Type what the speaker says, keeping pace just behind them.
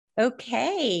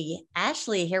Okay,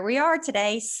 Ashley, here we are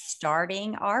today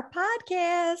starting our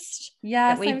podcast that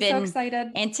Yes, we've I'm so been excited.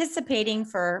 anticipating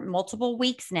for multiple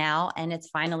weeks now, and it's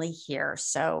finally here.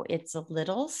 So it's a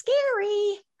little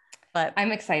scary, but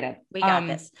I'm excited. we got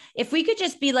this. If we could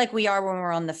just be like we are when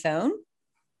we're on the phone,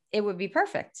 it would be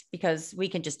perfect because we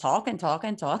can just talk and talk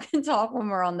and talk and talk when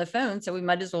we're on the phone. So we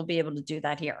might as well be able to do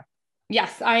that here.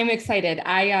 Yes, I'm excited.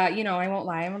 I won't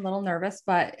lie, I'm a little nervous,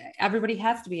 but everybody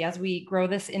has to be as we grow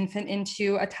this infant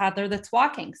into a toddler that's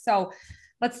walking. So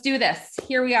let's do this.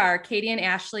 Here we are, Katie and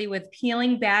Ashley with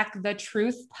Peeling Back the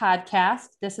Truth podcast.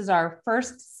 This is our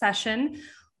first session.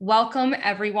 Welcome,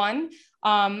 everyone.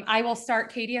 I will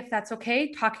start, Katie, if that's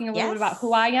okay, talking a little bit about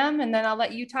who I am, and then I'll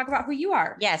let you talk about who you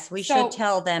are. Yes, we should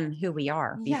tell them who we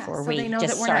are before so they we know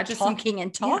just that we're start not just talking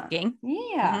and talking.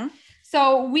 Yeah. Mm-hmm.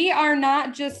 So we are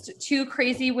not just two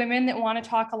crazy women that want to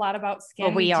talk a lot about skin.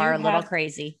 Well, we are a little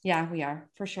crazy. Yeah, we are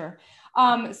for sure.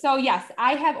 So yes,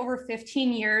 I have over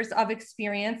 15 years of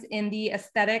experience in the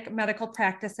aesthetic medical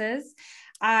practices.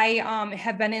 I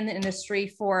have been in the industry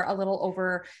for a little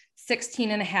over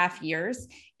 16 and a half years.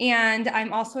 And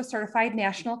I'm also a certified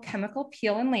national chemical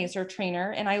peel and laser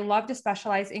trainer. And I love to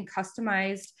specialize in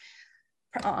customized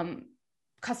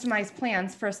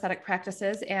plans for aesthetic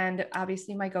practices. And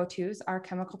obviously my go-tos are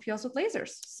chemical peels with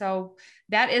lasers. So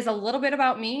that is a little bit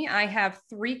about me. I have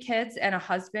 3 kids and a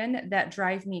husband that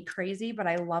drive me crazy, but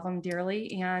I love them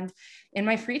dearly. And in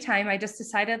my free time, I just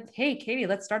decided, hey, Katie,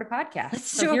 let's start a podcast.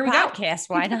 Let's do a podcast.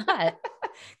 Why not?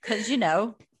 Because,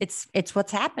 it's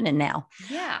what's happening now.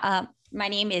 Yeah. My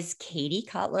name is Katie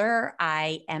Cutler.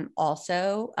 I am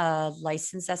also a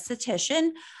licensed esthetician.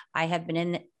 I have been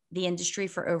in the industry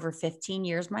for over 15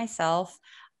 years myself.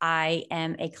 I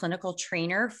am a clinical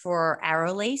trainer for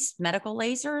Arolace medical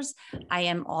lasers. I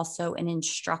am also an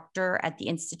instructor at the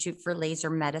Institute for Laser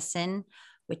Medicine,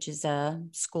 which is a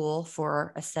school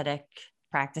for aesthetic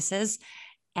practices.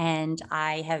 And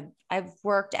I've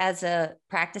worked as a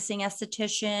practicing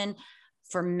esthetician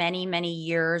for many, many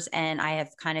years. And I have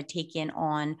kind of taken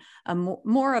on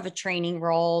more of a training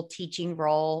role, teaching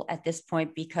role at this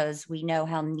point, because we know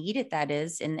how needed that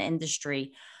is in the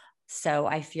industry. So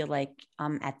I feel like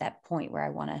I'm at that point where I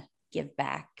want to give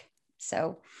back.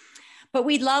 So, but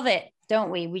we love it, don't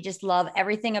we? We just love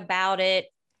everything about it.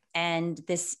 And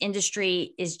this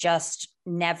industry is just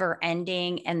never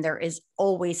ending. And there is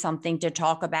always something to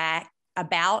talk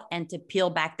about and to peel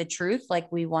back the truth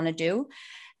like we want to do.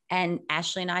 And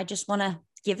Ashley and I just want to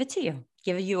give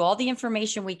you all the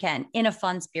information we can in a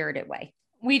fun, spirited way.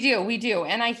 We do.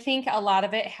 And I think a lot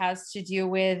of it has to do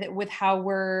with how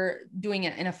we're doing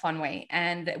it in a fun way.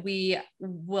 And we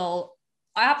will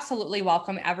absolutely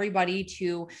welcome everybody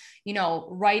to,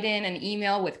 write in an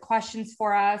email with questions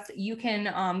for us. You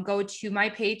can go to my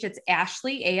page. It's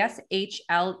Ashley,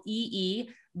 ASHLEE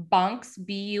Bunks,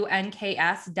 BUNKS.com.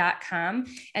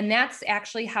 And that's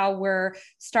actually how we're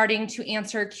starting to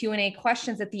answer Q&A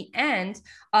questions at the end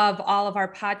of all of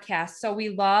our podcasts. So we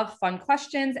love fun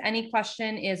questions. Any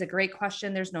question is a great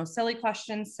question. There's no silly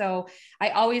questions. So I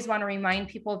always want to remind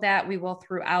people that we will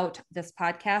throughout this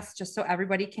podcast, just so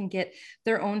everybody can get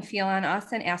their own feel on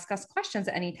us and ask us questions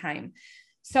at any time.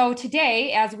 So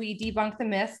today, as we debunk the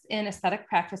myths in aesthetic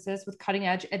practices with cutting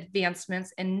edge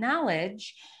advancements in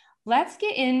knowledge, let's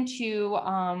get into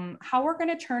how we're going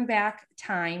to turn back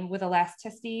time with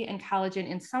elasticity and collagen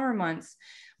in summer months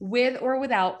with or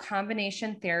without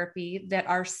combination therapy that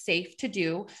are safe to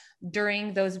do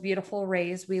during those beautiful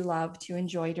rays we love to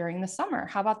enjoy during the summer.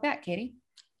 How about that, Katie?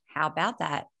 How about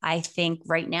that? I think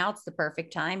right now it's the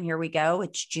perfect time. Here we go.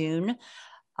 It's June.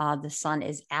 The sun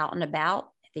is out and about.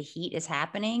 The heat is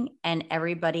happening and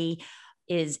everybody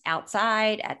is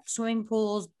outside at swimming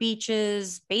pools,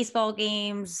 beaches, baseball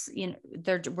games.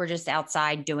 We're just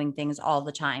outside doing things all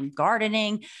the time,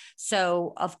 gardening.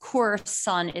 So of course,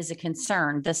 sun is a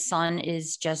concern. The sun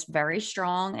is just very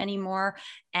strong anymore,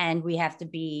 and we have to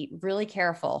be really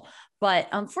careful. But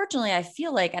unfortunately, I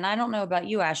feel like, and I don't know about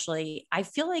you, Ashley, I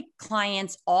feel like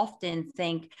clients often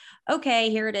think,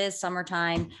 okay, here it is,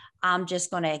 summertime. I'm just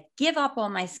going to give up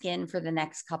on my skin for the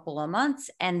next couple of months,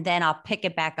 and then I'll pick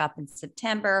it back up in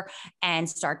September and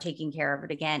start taking care of it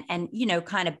again. And,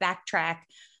 kind of backtrack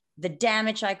the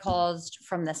damage I caused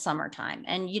from the summertime.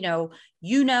 And,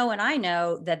 and I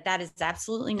know that that is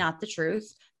absolutely not the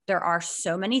truth. There are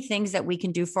so many things that we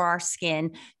can do for our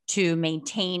skin to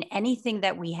maintain anything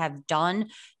that we have done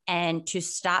and to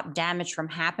stop damage from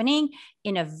happening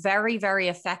in a very, very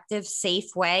effective,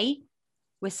 safe way,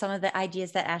 with some of the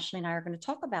ideas that Ashley and I are going to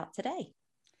talk about today.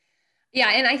 Yeah.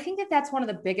 And I think that that's one of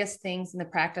the biggest things in the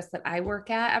practice that I work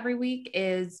at every week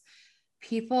is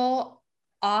people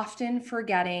often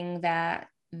forgetting that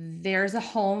there's a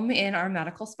home in our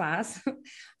medical spas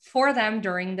for them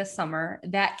during the summer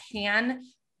that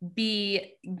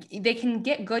they can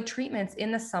get good treatments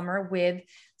in the summer with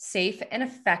safe and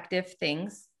effective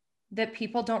things that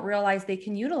people don't realize they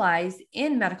can utilize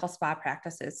in medical spa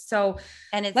practices. So,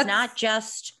 and it's not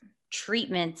just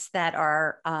treatments that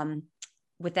are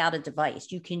without a device.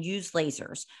 You can use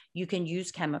lasers, you can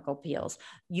use chemical peels,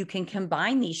 you can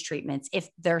combine these treatments if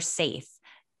they're safe.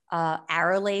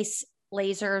 Arolase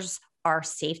lasers are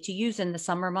safe to use in the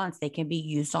summer months. They can be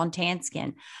used on tan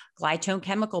skin. Glytone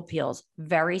chemical peels,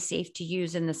 very safe to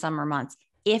use in the summer months.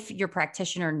 If your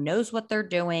practitioner knows what they're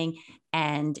doing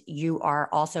and you are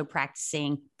also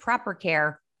practicing proper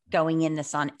care going in the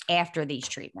sun after these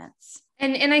treatments.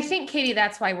 And I think, Katie,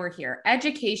 that's why we're here.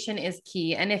 Education is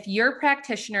key. And if your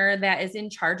practitioner that is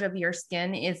in charge of your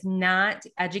skin is not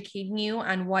educating you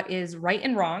on what is right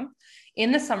and wrong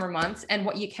in the summer months and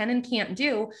what you can and can't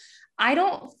do, I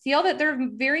don't feel that they're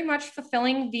very much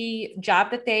fulfilling the job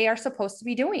that they are supposed to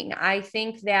be doing. I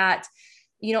think that,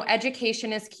 you know,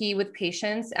 education is key with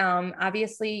patients.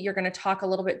 Obviously, you're going to talk a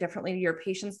little bit differently to your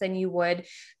patients than you would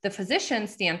the physician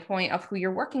standpoint of who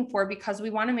you're working for, because we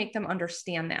want to make them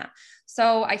understand that.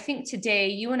 So I think today,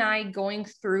 you and I going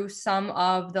through some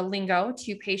of the lingo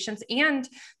to patients and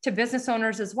to business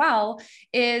owners as well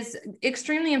is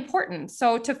extremely important.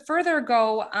 So to further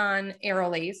go on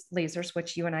Arolase lasers,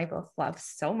 which you and I both love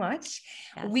so much,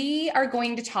 yes, we are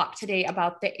going to talk today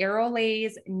about the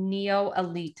Arolase Neo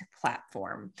Elite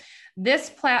platform. This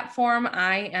platform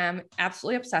I am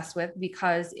absolutely obsessed with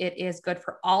because it is good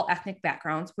for all ethnic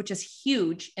backgrounds, which is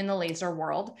huge in the laser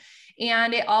world.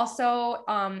 And it also,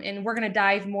 and we're going to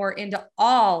dive more into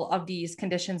all of these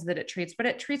conditions that it treats, but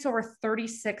it treats over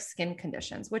 36 skin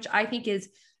conditions, which I think is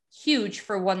huge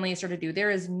for one laser to do.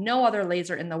 There is no other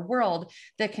laser in the world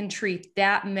that can treat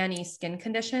that many skin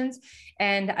conditions.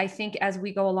 And I think as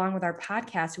we go along with our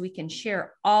podcast, we can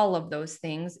share all of those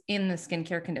things in the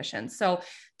skincare conditions. So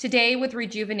today with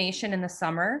rejuvenation in the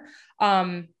summer,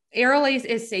 Arolase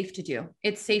is safe to do.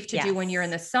 It's safe to do when you're in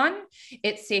the sun.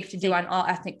 It's safe to do on all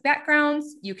ethnic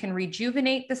backgrounds. You can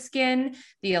rejuvenate the skin,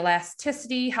 the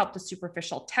elasticity, help the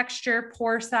superficial texture,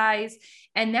 pore size.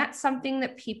 And that's something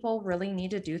that people really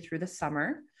need to do through the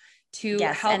summer to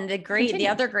help. And the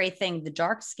other great thing, the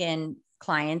dark skin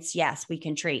clients, yes, we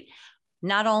can treat.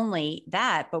 Not only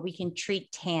that, but we can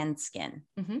treat tan skin,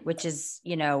 which is,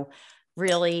 you know,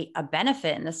 really a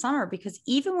benefit in the summer, because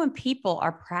even when people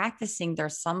are practicing their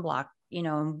sunblock, you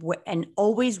know, and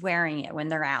always wearing it when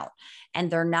they're out and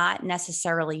they're not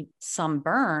necessarily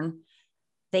sunburn,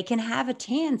 they can have a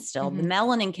tan still. The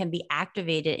melanin can be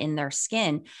activated in their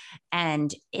skin.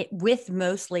 And with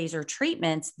most laser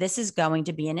treatments, this is going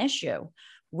to be an issue.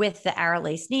 With the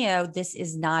Arolase Neo, this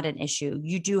is not an issue.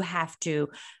 You do have to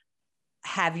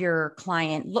have your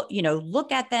client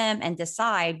look at them and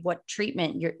decide what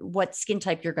what skin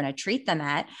type you're going to treat them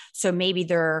at. So maybe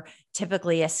they're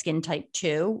typically a skin type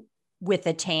 2 with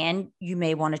a tan. You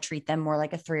may want to treat them more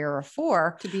like a 3 or a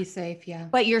 4 to be safe. Yeah.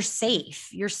 But you're safe.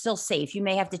 You're still safe. You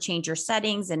may have to change your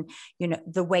settings and, you know,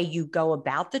 the way you go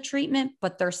about the treatment,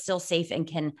 but they're still safe and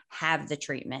can have the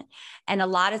treatment. And a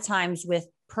lot of times with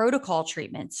protocol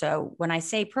treatment. So when I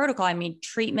say protocol, I mean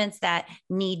treatments that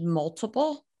need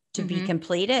multiple to be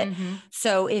completed.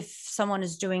 So if someone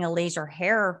is doing a laser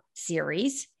hair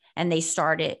series and they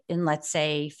start it in, let's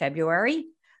say, February,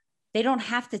 they don't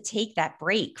have to take that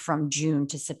break from June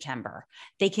to September.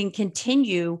 They can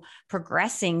continue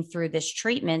progressing through this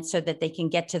treatment so that they can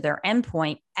get to their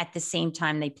endpoint at the same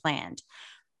time they planned,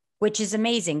 which is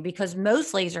amazing because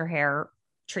most laser hair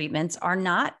treatments are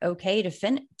not okay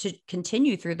to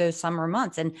continue through those summer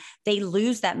months, and they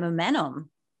lose that momentum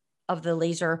of the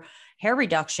laser hair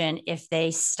reduction if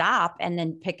they stop and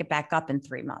then pick it back up in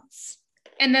 3 months.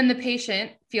 And then the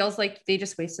patient feels like they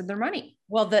just wasted their money.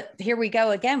 Well, here we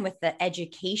go again with the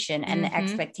education and the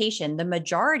expectation. The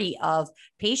majority of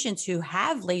patients who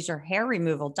have laser hair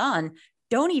removal done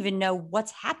don't even know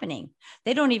what's happening.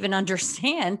 They don't even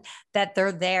understand that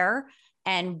they're there.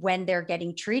 And when they're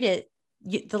getting treated,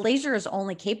 the laser is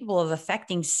only capable of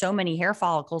affecting so many hair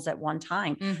follicles at one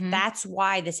time. That's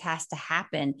why this has to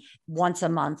happen once a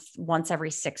month, once every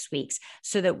 6 weeks,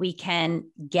 so that we can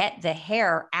get the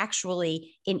hair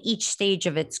actually in each stage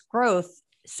of its growth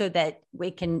so that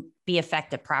we can be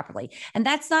affected properly. And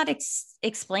that's not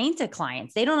explained to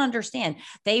clients. They don't understand.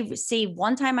 They see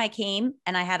one time I came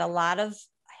and I had a lot of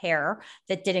hair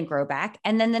that didn't grow back.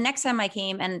 And then the next time I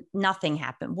came and nothing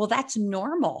happened. Well, that's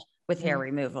normal with hair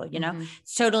removal, you know,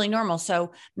 it's totally normal.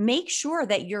 So make sure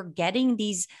that you're getting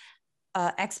these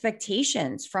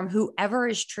expectations from whoever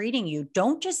is treating you.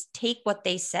 Don't just take what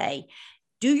they say.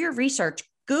 Do your research,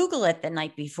 Google it the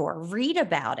night before, read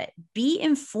about it, be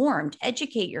informed,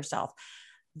 educate yourself.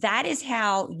 That is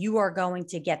how you are going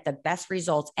to get the best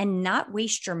results and not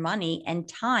waste your money and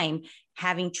time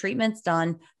having treatments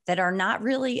done that are not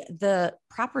really the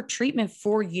proper treatment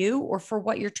for you or for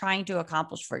what you're trying to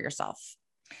accomplish for yourself.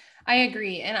 I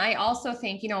agree. And I also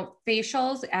think,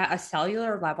 facials at a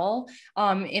cellular level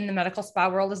in the medical spa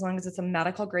world, as long as it's a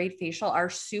medical grade facial,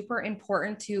 are super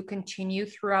important to continue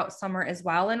throughout summer as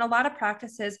well. And a lot of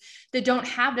practices that don't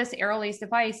have this Aerolase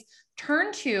device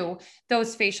turn to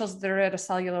those facials that are at a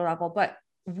cellular level. But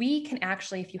we can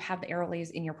actually, if you have the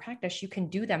Aerolase in your practice, you can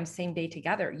do them same day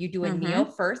together. You do a neo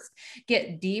first,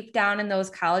 get deep down in those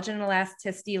collagen and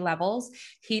elasticity levels,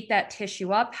 heat that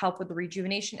tissue up, help with the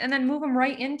rejuvenation, and then move them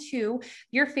right into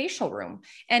your facial room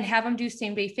and have them do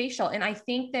same day facial. And I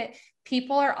think that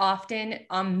people are often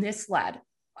misled.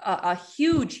 A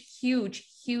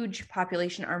huge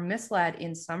population are misled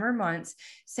in summer months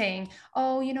saying,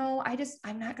 oh,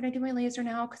 I'm not going to do my laser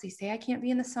now because they say I can't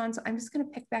be in the sun. So I'm just going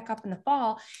to pick back up in the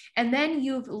fall. And then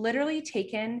you've literally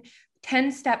taken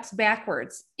 10 steps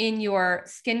backwards in your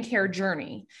skincare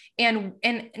journey. And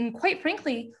quite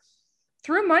frankly,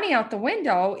 threw money out the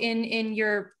window in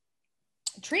your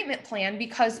treatment plan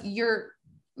because you're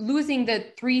losing the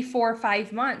 3, 4,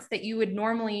 5 months that you would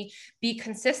normally be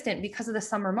consistent because of the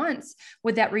summer months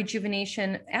with that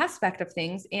rejuvenation aspect of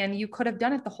things. And you could have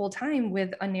done it the whole time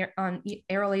with an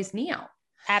Aerolase Neo.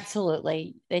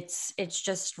 Absolutely. It's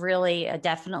just really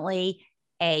definitely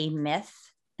a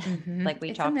myth. Like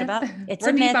we talked about. It's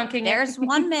a myth. There's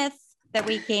one myth that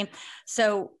we came.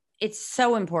 So it's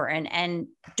so important. And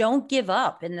don't give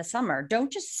up in the summer.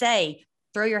 Don't just say,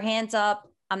 throw your hands up,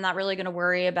 I'm not really going to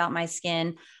worry about my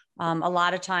skin. A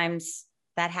lot of times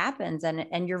that happens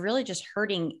and you're really just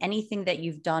hurting anything that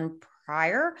you've done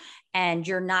prior and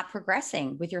you're not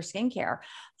progressing with your skincare.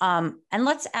 And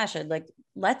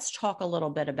let's talk a little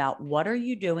bit about what are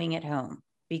you doing at home?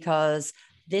 Because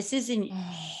this is a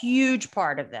huge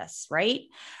part of this, right?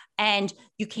 And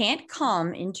you can't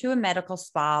come into a medical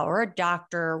spa or a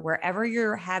doctor, wherever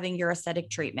you're having your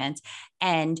aesthetic treatment,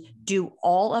 and do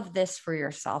all of this for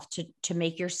yourself to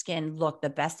make your skin look the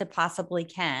best it possibly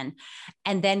can.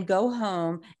 And then go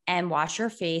home and wash your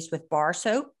face with bar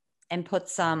soap and put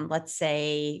some, let's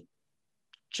say,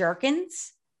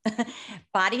 Jergens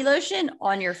body lotion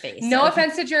on your face. No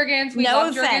offense to Jergens. We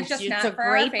love Jergens, just it's not a for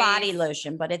great our face. body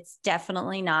lotion, but it's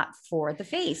definitely not for the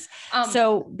face.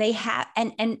 So they have,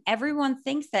 and everyone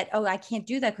thinks that, oh, I can't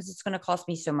do that because it's going to cost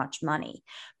me so much money.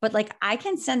 But like I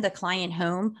can send a client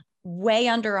home way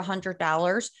under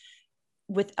 $100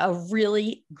 with a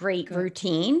really great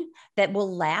routine that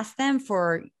will last them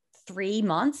for 3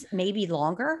 months, maybe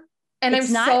longer. And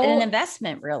it's not an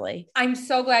investment, really. I'm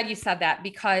so glad you said that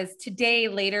because today,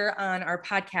 later on our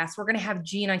podcast, we're going to have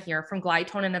Gina here from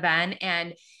Glytone and Aven,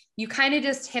 and you kind of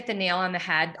just hit the nail on the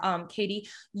head, Katie.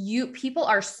 People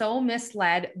are so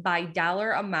misled by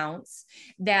dollar amounts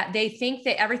that they think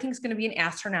that everything's going to be an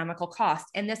astronomical cost.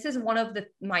 And this is one of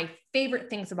my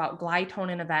favorite things about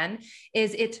Glytone and Aven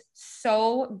is it's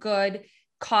so good.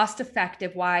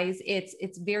 Cost-effective wise,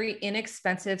 it's very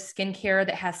inexpensive skincare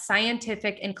that has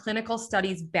scientific and clinical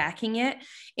studies backing it.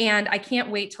 And I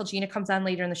can't wait till Gina comes on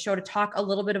later in the show to talk a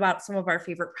little bit about some of our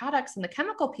favorite products and the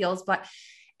chemical peels. But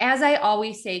as I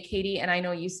always say, Katie, and I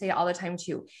know you say it all the time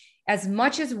too, as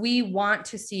much as we want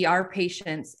to see our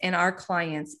patients and our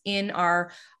clients in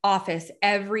our office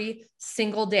every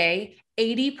single day,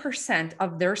 80%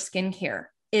 of their skincare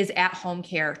is at home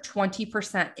care.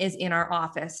 20% is in our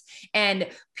office. And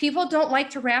people don't like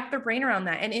to wrap their brain around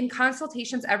that. And in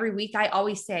consultations every week, I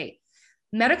always say,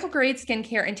 medical grade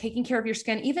skincare and taking care of your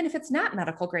skin, even if it's not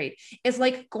medical grade, is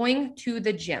like going to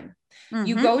the gym.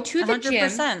 You go to the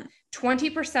 100%. Gym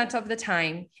 20% of the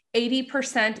time,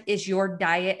 80% is your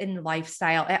diet and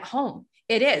lifestyle at home.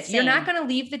 It is. Same. You're not going to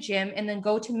leave the gym and then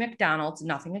go to McDonald's.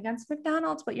 Nothing against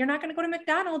McDonald's, but you're not going to go to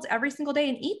McDonald's every single day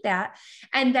and eat that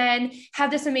and then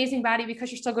have this amazing body because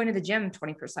you're still going to the gym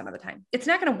 20% of the time. It's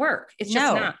not going to work. It's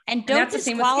just not. And don't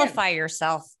disqualify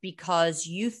yourself because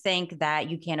you think that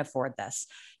you can't afford this.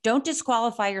 Don't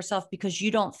disqualify yourself because you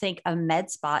don't think a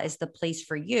med spa is the place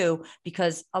for you,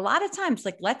 because a lot of times,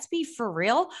 like, let's be for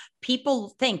real.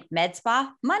 People think med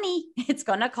spa, money, it's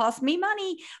going to cost me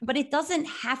money, but it doesn't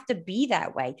have to be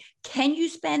that way. Can you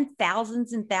spend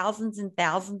thousands and thousands and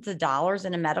thousands of dollars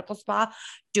in a medical spa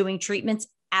doing treatments?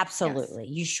 Absolutely.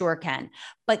 Yes. You sure can.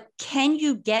 But can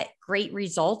you get great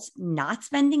results not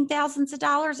spending thousands of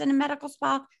dollars in a medical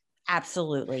spa?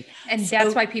 Absolutely. And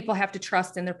that's why people have to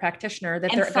trust in their practitioner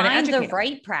that they're going to educate find the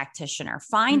right practitioner,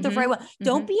 find the right one.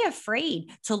 Don't be afraid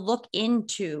to look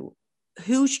into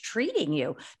who's treating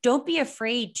you. Don't be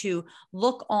afraid to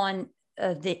look on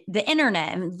the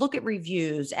internet and look at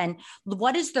reviews and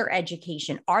what is their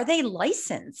education? Are they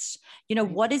licensed?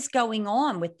 What is going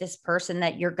on with this person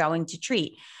that you're going to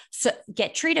treat? So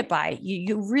get treated by.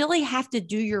 You really have to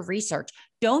do your research.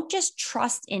 Don't just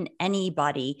trust in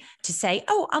anybody to say,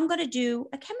 oh, I'm going to do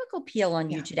a chemical peel on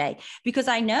you today. Because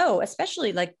I know,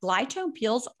 especially like Glytone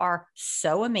peels are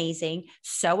so amazing,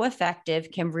 so effective,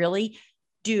 can really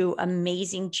do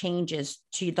amazing changes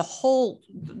to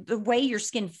the way your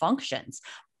skin functions.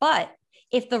 But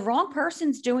if the wrong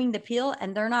person's doing the peel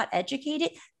and they're not educated,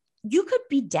 you could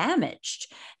be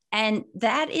damaged. And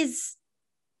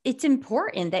it's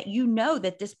important that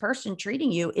that this person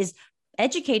treating you is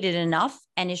educated enough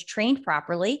and is trained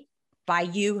properly by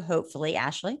you, hopefully,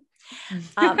 Ashley,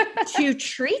 to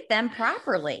treat them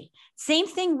properly. Same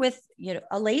thing with,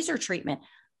 a laser treatment.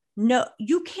 No,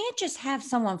 you can't just have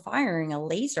someone firing a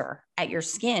laser at your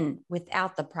skin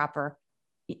without the proper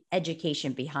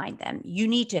education behind them. You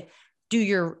need to do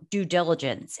your due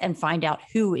diligence and find out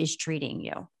who is treating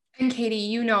you. And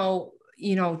Katie,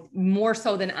 more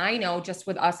so than I know, just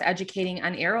with us educating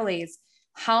on Airolaze,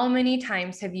 how many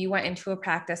times have you went into a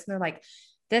practice and they're like,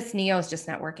 this Neo is just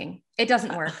not working. It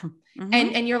doesn't work.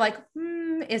 And you're like,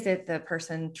 is it the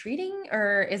person treating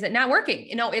or is it not working?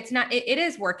 It's not, it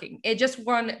is working. It just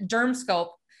won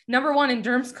DermScope, #1 in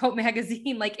DermScope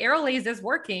magazine. Like Airolaze is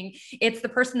working. It's the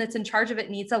person that's in charge of it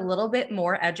needs a little bit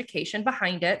more education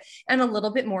behind it and a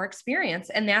little bit more experience.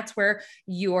 And that's where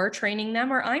you're training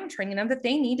them or I'm training them that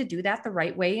they need to do that the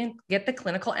right way and get the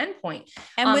clinical endpoint.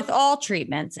 And with all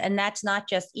treatments, and that's not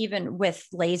just even with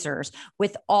lasers,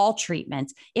 with all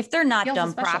treatments, if they're not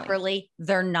done properly,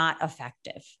 they're not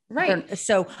effective. Right.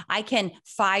 So I can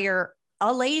fire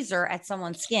a laser at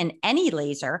someone's skin, any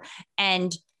laser,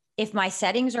 and if my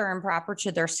settings are improper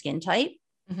to their skin type,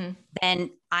 then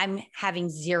I'm having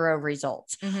zero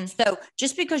results. So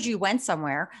just because you went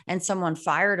somewhere and someone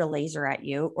fired a laser at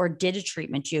you or did a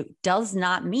treatment to you does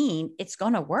not mean it's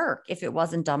going to work if it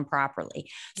wasn't done properly.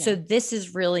 Yeah. So this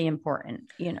is really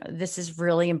important. This is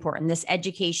really important. This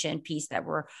education piece that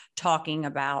we're talking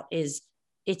about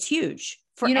it's huge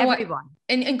for everyone.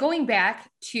 And going back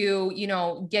to,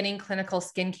 getting clinical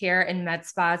skincare and med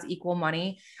spas equal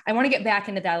money, I want to get back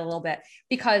into that a little bit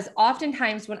because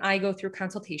oftentimes when I go through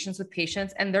consultations with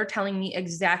patients and they're telling me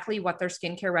exactly what their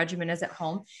skincare regimen is at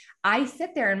home, I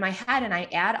sit there in my head and I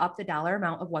add up the dollar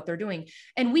amount of what they're doing.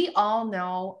 And we all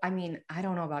know, I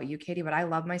don't know about you, Katie, but I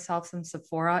love myself some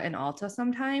Sephora and Ulta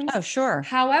sometimes. Oh, sure.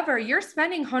 However, you're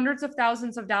spending hundreds of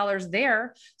thousands of dollars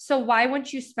there. So why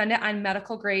wouldn't you spend it on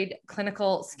medical grade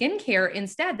clinical skincare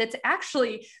instead? That's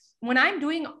actually, when I'm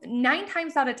doing 9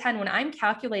 times out of 10, when I'm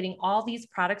calculating all these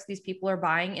products these people are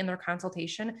buying in their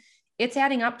consultation, it's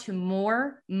adding up to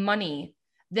more money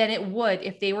than it would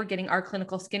if they were getting our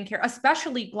clinical skincare,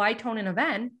 especially Glytone and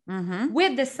Aven,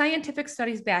 with the scientific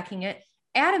studies backing it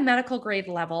at a medical grade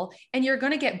level. And you're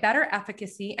going to get better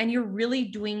efficacy and you're really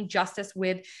doing justice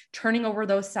with turning over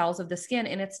those cells of the skin.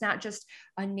 And it's not just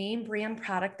a name brand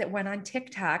product that went on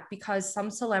TikTok because some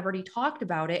celebrity talked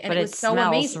about it. And it was so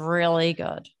amazing. Really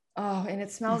good. Oh, and it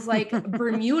smells like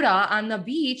Bermuda on the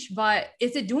beach, but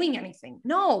is it doing anything?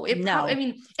 No, it's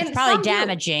probably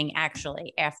damaging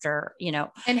actually after,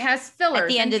 and has fillers. At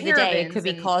the end of the day, it could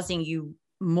be causing you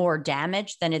more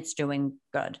damage than it's doing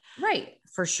good. Right.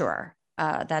 For sure.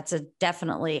 That's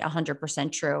definitely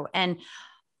 100% true. And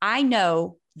I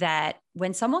know that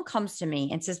when someone comes to me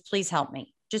and says, please help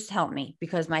me, just help me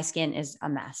because my skin is a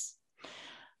mess.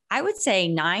 I would say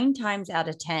 9 times out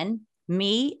of 10,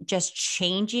 me just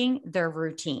changing their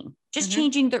routine, just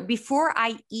changing before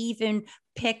I even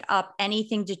pick up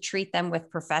anything to treat them with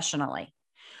professionally.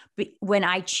 But when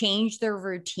I change their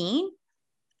routine,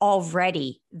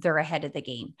 already they're ahead of the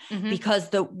game because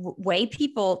the way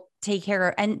people take care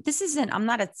of, and I'm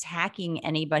not attacking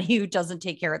anybody who doesn't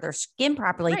take care of their skin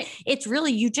properly. Right. It's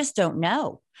really, you just don't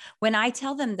know. When I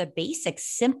tell them the basic,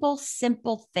 simple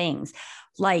things,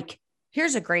 like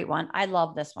here's a great one. I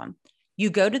love this one. You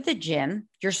go to the gym,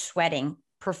 you're sweating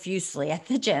profusely at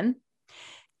the gym.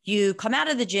 You come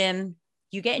out of the gym,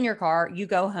 you get in your car, you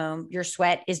go home, your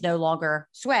sweat is no longer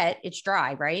sweat, it's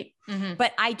dry, right?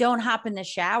 But I don't hop in the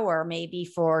shower maybe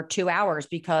for 2 hours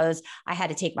because I had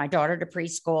to take my daughter to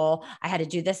preschool. I had to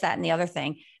do this, that, and the other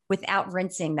thing without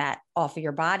rinsing that off of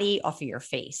your body, off of your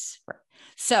face.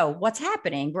 So what's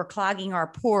happening? We're clogging our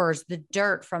pores, the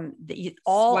dirt from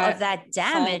all sweat, of that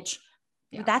damage.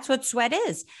 Yeah. That's what sweat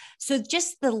is. So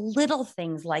just the little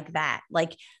things like that,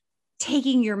 like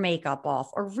taking your makeup off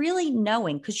or really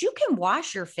knowing, because you can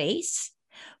wash your face,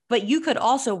 but you could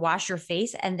also wash your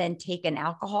face and then take an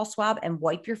alcohol swab and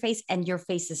wipe your face and your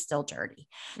face is still dirty.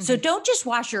 Mm-hmm. So don't just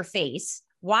wash your face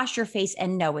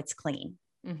and know it's clean.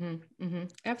 Mm-hmm. Mm-hmm.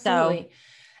 Absolutely. So,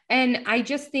 and I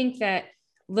just think that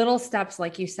little steps,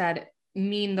 like you said,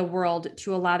 mean the world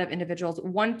to a lot of individuals.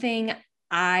 One thing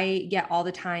I get all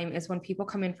the time is when people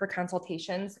come in for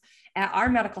consultations at our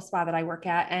medical spa that I work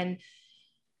at, and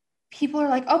people are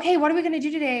like, okay, what are we going to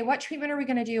do today? What treatment are we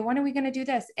going to do? When are we going to do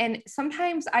this? And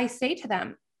sometimes I say to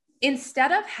them,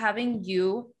 instead of having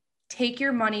you take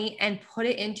your money and put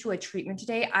it into a treatment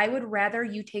today, I would rather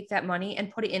you take that money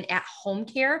and put it in at-home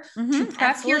care to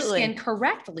prep your skin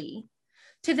correctly,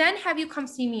 to then have you come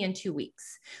see me in 2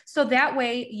 weeks. So that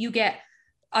way you get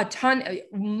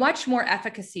much more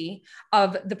efficacy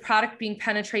of the product being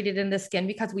penetrated in the skin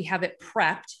because we have it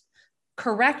prepped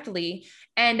correctly.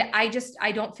 And I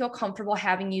don't feel comfortable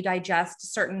having you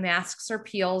digest certain masks or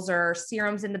peels or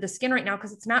serums into the skin right now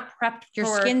because it's not prepped.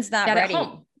 Your skin's not ready. At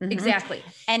home. Mm-hmm. Exactly.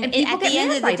 And at the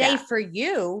end of the day, for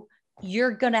you,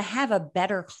 you're going to have a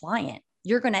better client.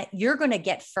 You're going to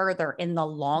get further in the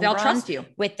long run. They'll trust you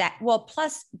with that. Well,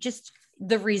 plus just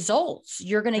the results,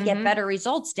 you're going to get better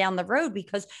results down the road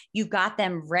because you got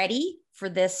them ready for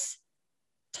this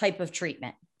type of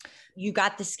treatment. You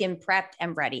got the skin prepped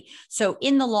and ready. So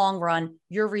in the long run,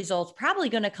 your results probably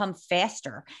going to come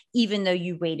faster, even though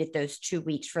you waited those 2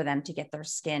 weeks for them to get their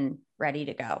skin ready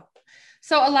to go.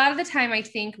 So a lot of the time, I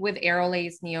think with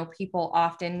Aerolase Neo, people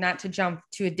often, not to jump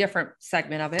to a different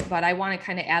segment of it, but I want to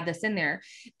kind of add this in there.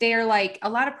 They're like, a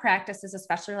lot of practices,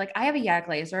 especially like, I have a YAG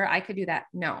laser, I could do that.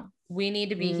 No, we need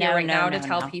to be here now to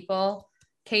tell people,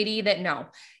 Katie, that no,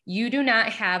 you do not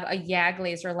have a YAG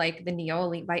laser like the Neo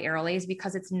Elite by Aerolase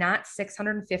because it's not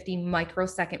 650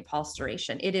 microsecond pulse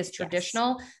duration. It is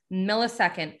traditional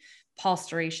millisecond pulse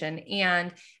duration.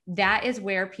 And that is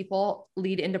where people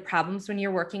lead into problems when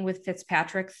you're working with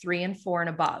Fitzpatrick 3 and 4 and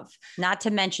above. Not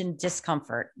to mention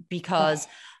discomfort, because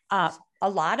a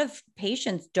lot of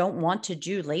patients don't want to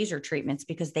do laser treatments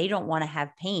because they don't want to have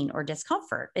pain or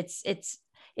discomfort.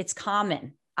 It's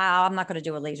common. I'm not going to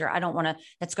do a laser. I don't want to,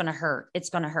 that's going to hurt. It's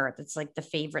going to hurt. It's like the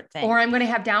favorite thing. Or I'm going to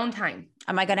have downtime.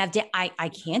 Am I going to have, I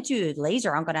can't do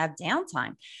laser. I'm going to have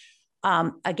downtime.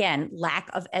 Again, lack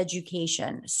of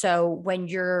education. So when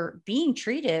you're being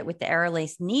treated with the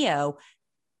Aerolase Neo,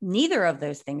 neither of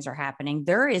those things are happening.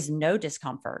 There is no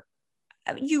discomfort.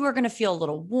 You are going to feel a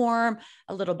little warm,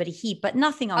 a little bit of heat, but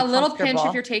nothing uncomfortable. A little pinch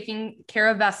if you're taking care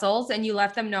of vessels and you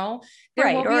let them know.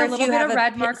 There will be a little bit of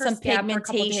red mark or some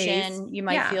pigmentation. You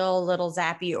might feel a little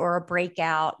zappy or a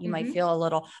breakout. You might feel a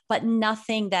little, but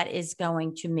nothing that is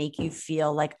going to make you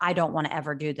feel like, I don't want to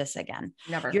ever do this again.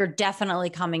 Never. You're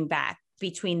definitely coming back.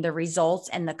 Between the results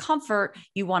and the comfort,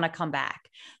 you want to come back.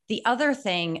 The other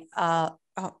thing, I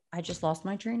just lost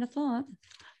my train of thought.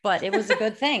 But it was a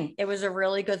good thing. It was a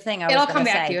really good thing. It'll come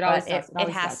back to you. It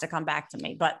has to come back to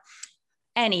me. But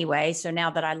anyway, so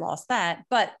now that I lost that,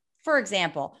 but for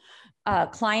example,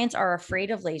 clients are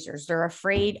afraid of lasers. They're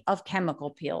afraid of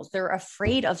chemical peels. They're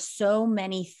afraid of so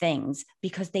many things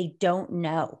because they don't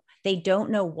know. They don't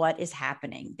know what is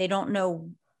happening. They don't know,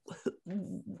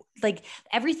 like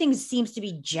everything seems to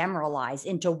be generalized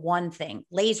into one thing.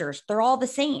 Lasers, they're all the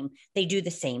same. They do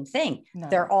the same thing. No.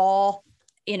 They're all,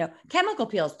 chemical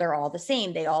peels, they're all the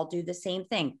same. They all do the same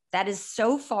thing. That is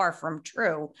so far from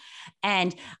true.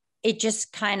 And it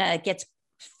just kind of gets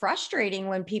frustrating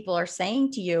when people are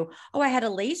saying to you, oh, I had a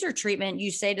laser treatment.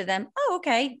 You say to them, oh,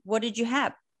 okay. What did you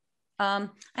have? I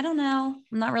don't know.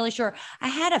 I'm not really sure. I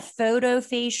had a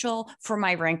photofacial for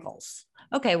my wrinkles.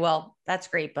 Okay, well, that's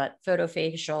great, but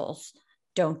photofacials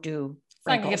don't do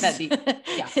wrinkles.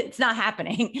 It's not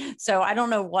happening. So I don't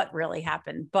know what really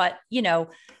happened, but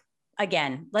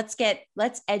again, let's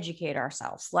educate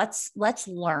ourselves. Let's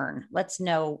learn. Let's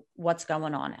know what's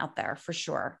going on out there for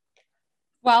sure.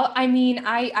 Well, I mean,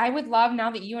 I would love,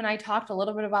 now that you and I talked a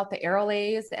little bit about the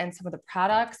Aerolase and some of the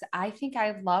products, I think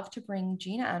I'd love to bring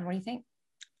Gina on. What do you think?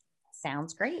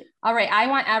 Sounds great. All right. I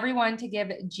want everyone to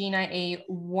give Gina a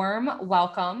warm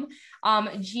welcome.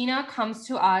 Gina comes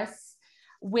to us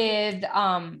with,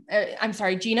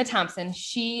 Gina Thompson.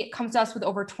 She comes to us with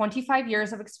over 25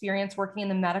 years of experience working in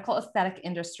the medical aesthetic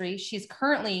industry. She's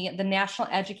currently the National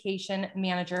Education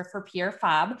Manager for Pierre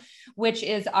Fabre, which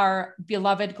is our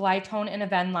beloved Glytone and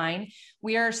Aven line.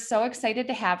 We are so excited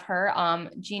to have her.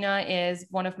 Gina is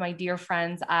one of my dear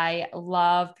friends. I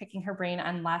love picking her brain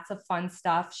on lots of fun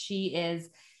stuff. She is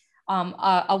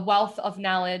a wealth of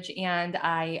knowledge, and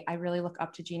I really look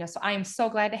up to Gina. So I am so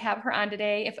glad to have her on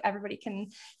today. If everybody can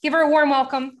give her a warm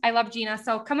welcome. I love Gina.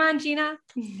 So come on, Gina.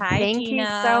 Hi, Thank Gina.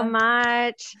 you so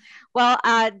much. Well,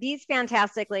 these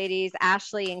fantastic ladies,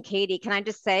 Ashley and Katie, can I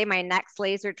just say my next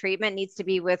laser treatment needs to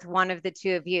be with one of the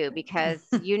two of you, because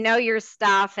you know your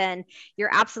stuff, and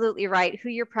you're absolutely right. Who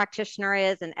your practitioner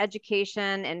is, and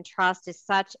education and trust is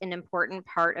such an important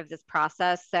part of this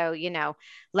process. So, you know,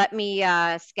 let me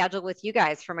schedule with you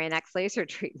guys for my next laser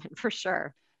treatment for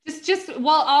sure.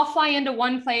 Well, I'll fly into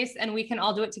one place and we can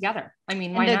all do it together. I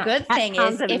mean, why And the not? good That thing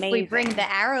is, sounds if we bring amazing. the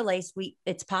Arrowlace,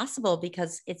 it's possible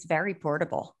because it's very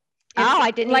portable. Oh, I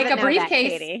didn't like even a know that,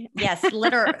 briefcase. Katie. Yes,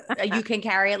 literally, you can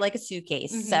carry it like a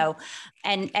suitcase. Mhm. So,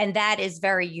 and that is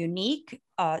very unique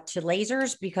to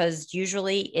lasers, because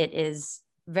usually it is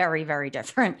very, very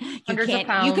different. You Hundreds of you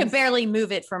can pounds. barely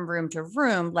move it from room to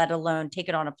room, let alone take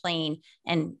it on a plane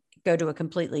and go to a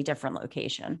completely different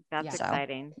location. That's So,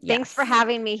 exciting. yes. Thanks for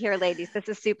having me here, ladies. This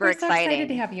is super We're so excited to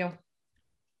exciting. have you.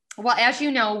 Well, as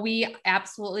you know, we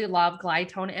absolutely love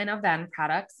Glytone and Avène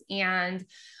products. And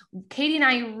Katie and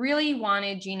I really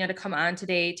wanted Gina to come on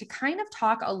today to kind of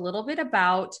talk a little bit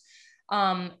about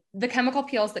the chemical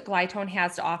peels that Glytone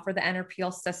has to offer, the Enter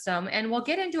Peel system. And we'll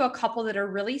get into a couple that are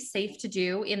really safe to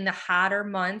do in the hotter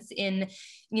months, in,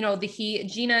 you know, the heat.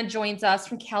 Gina joins us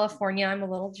from California. I'm a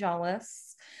little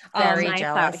jealous. Very nice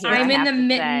jealous. out here, I'm I in the have to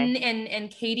mitten, say.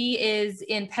 and Katie is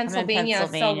in Pennsylvania.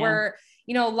 So we're,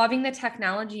 you know, loving the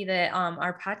technology that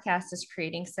our podcast is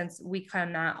creating, since we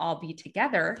cannot all be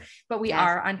together, but we Yes.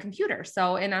 are on computer,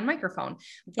 so, and on microphone.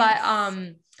 Yes.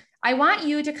 But I want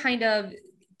you to kind of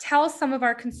tell some of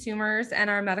our consumers and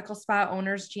our medical spa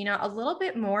owners, Gina, a little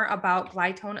bit more about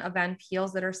Glytone Avène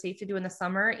peels that are safe to do in the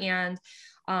summer. And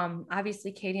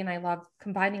obviously Katie and I love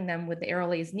combining them with the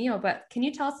Aerolase Neo, but can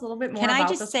you tell us a little bit more about Can I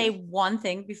just those say peels? one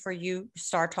thing before you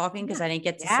start talking? Because I didn't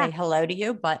get to Yeah. say hello to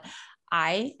you, but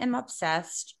I am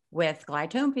obsessed with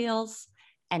Glytone peels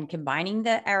and combining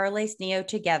the Aerolase Neo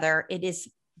together. It is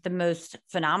the most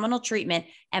phenomenal treatment,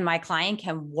 and my client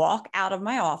can walk out of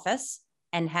my office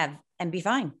and be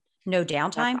fine. No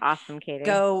downtime. That's awesome, Katie.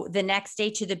 Go the next day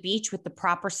to the beach with the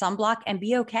proper sunblock and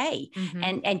be okay.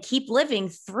 Mhm. And keep living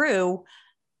through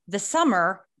the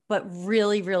summer, but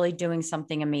really, really doing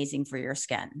something amazing for your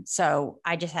skin. So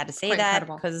I just had to say Quite that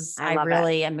incredible. because I I love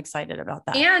really am excited about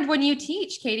that. And when you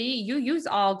teach, Katie, you use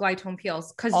all Glytone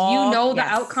peels because you All- know the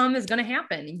yes. outcome is going to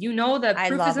happen. You know the I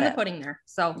proof is love in the it. pudding there.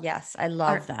 So, Yes, I love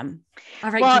Are- them.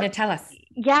 all right, Well, Gina, tell us.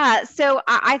 Yeah, so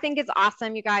I think it's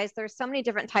awesome, you guys. There's so many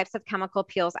different types of chemical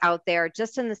peels out there,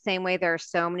 just in the same way there are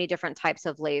so many different types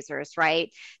of lasers,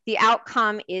 right? The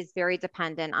outcome is very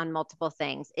dependent on multiple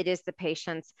things. It is the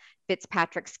patient's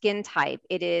Fitzpatrick skin type.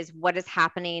 It is what is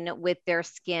happening with their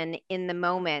skin in the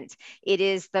moment. It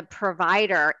is the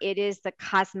provider. It is the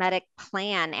cosmetic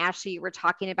plan. Ashley, you were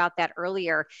talking about that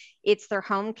earlier. It's their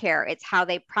home care. It's how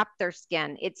they prep their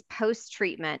skin. It's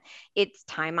post-treatment. It's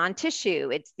time on tissue.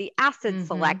 It's the acid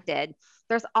selected.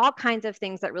 There's all kinds of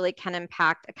things that really can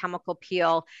impact a chemical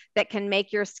peel that can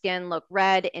make your skin look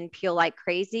red and peel like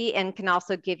crazy, and can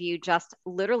also give you just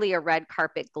literally a red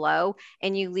carpet glow,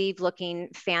 and you leave looking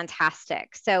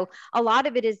fantastic. So a lot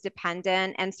of it is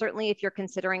dependent. And certainly if you're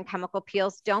considering chemical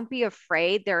peels, don't be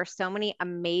afraid. There are so many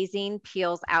amazing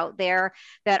peels out there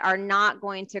that are not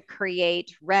going to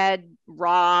create red,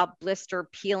 raw, blister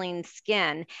peeling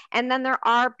skin. And then there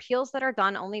are peels that are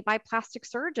done only by plastic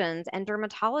surgeons and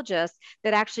dermatologists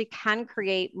that actually can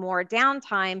create more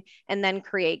downtime and then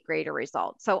create greater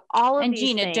results. So all of And these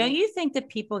Gina, things, don't you think that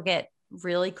people get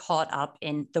really caught up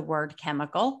in the word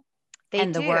chemical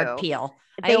and the do. word peel?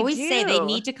 They I always say they do.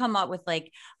 need to come up with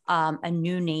like a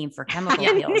new name for chemical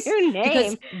A peels, new name.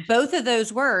 because both of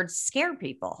those words scare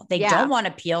people. They Yeah. don't want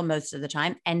to peel most of the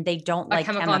time, and they don't A like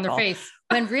chemical on their face.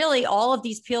 when really all of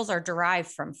these peels are derived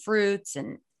from fruits,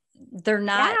 and they're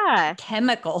not Yeah.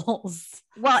 chemicals.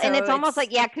 Well, and So it's almost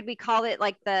like, yeah, could we call it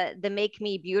like the Make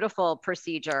Me Beautiful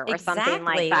procedure or something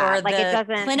like that? Or like the it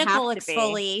doesn't clinical have to be.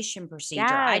 exfoliation procedure.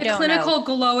 Yeah. I The don't clinical know.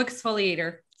 glow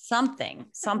exfoliator. Something.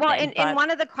 Well, and but one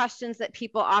of the questions that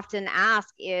people often ask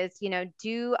is, you know,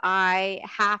 do I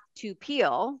have to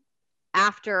peel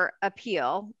after a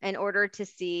peel in order to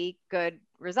see good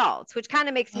results, which kind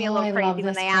of makes me a Oh, little I crazy love when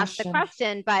this they ask the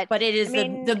question. question. But it I is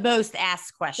mean, the most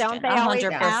asked question. don't they always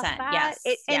ask 100%. that? Yes.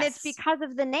 And yes. it's because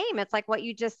of the name. It's like what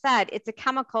you just said. It's a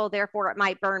chemical, therefore it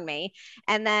might burn me.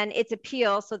 And then it's a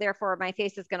peel, so therefore my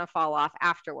face is going to fall off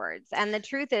afterwards. And the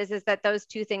truth is that those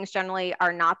two things generally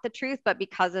are not the truth, but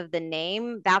because of the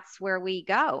name, that's where we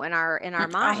go in our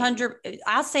mind. 100.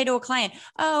 I'll say to a client,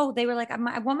 oh, they were like,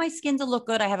 I want my skin to look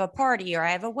good. I have a party or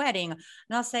I have a wedding. And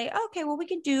I'll say, okay, well, we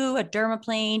can do a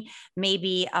dermaplane,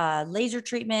 maybe a laser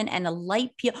treatment and a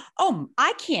light peel. Oh,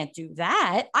 I can't do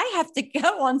that. I have to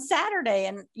go on Saturday.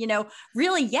 And,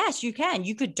 really, yes, you can.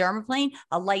 You could dermaplane,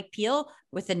 a light peel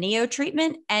with a neo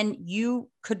treatment, and you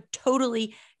could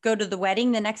totally go to the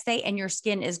wedding the next day and your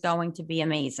skin is going to be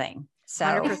amazing. So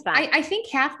 100%. I think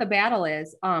half the battle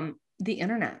is the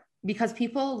internet, because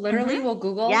people literally will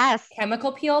Google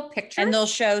chemical peel pictures and they'll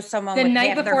show someone the with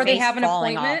night half before their they have an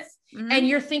appointment. And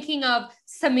you're thinking of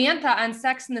Samantha on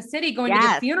Sex and the City going to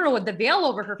the funeral with the veil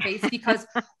over her face because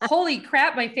holy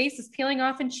crap, my face is peeling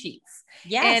off in sheets.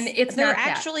 Yes. And it's they're not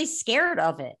actually scared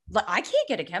of it. Like, I can't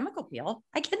get a chemical peel.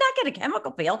 I cannot get a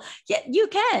chemical peel. Yeah, you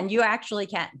can. You actually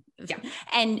can. Yeah.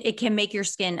 And it can make your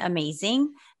skin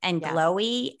amazing and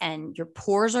glowy, and your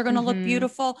pores are going to look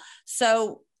beautiful.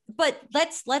 So, but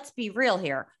let's be real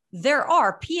here. There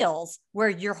are peels where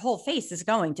your whole face is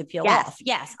going to peel off.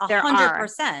 Yes,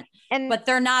 100%. But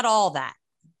they're not all that.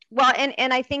 Well,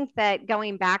 and I think that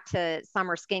going back to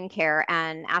summer skincare,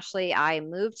 and Ashley, I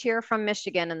moved here from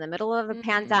Michigan in the middle of a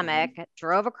pandemic,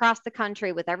 drove across the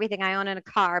country with everything I own in a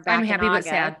car back I'm happy in but August.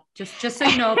 sad. Just so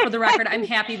you know, for the record, I'm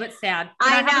happy but sad. But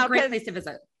I have a great place to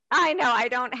visit. I know I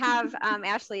don't have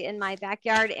Ashley in my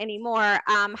backyard anymore.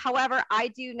 However, I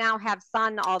do now have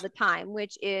sun all the time,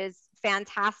 which is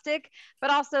fantastic, but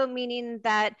also meaning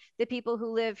that the people who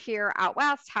live here out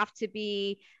west have to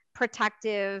be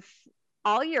protective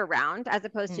all year round, as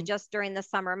opposed to just during the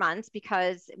summer months,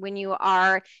 because when you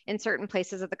are in certain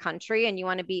places of the country and you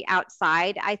want to be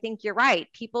outside, I think you're right.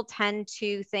 People tend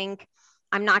to think,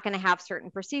 I'm not going to have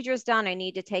certain procedures done. I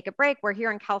need to take a break. Where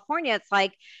here in California, it's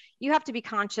like you have to be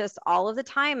conscious all of the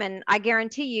time. And I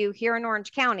guarantee you, here in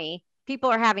Orange County, people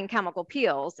are having chemical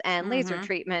peels and laser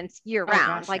treatments year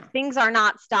round. Things are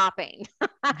not stopping.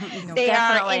 They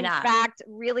are in fact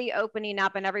really opening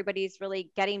up, and everybody's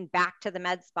really getting back to the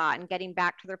med spa and getting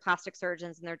back to their plastic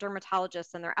surgeons and their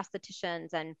dermatologists and their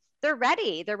estheticians, and they're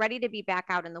ready to be back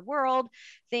out in the world.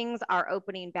 Things are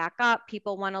opening back up.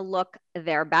 People want to look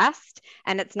their best,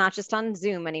 and it's not just on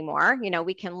Zoom anymore.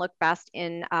 We can look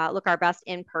our best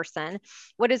in person.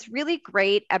 What is really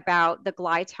great about the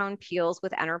Glytone peels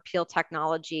with Enerpeel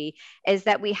technology is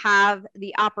that we have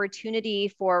the opportunity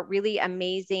for really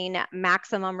amazing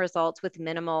maximum results with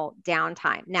minimal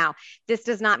downtime. Now, this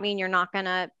does not mean you're not going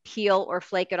to peel or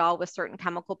flake at all with certain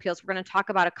chemical peels. We're going to talk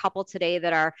about a couple today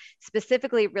that are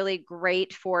specifically really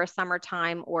great for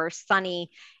summertime or sunny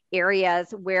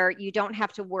areas where you don't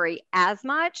have to worry as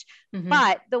much.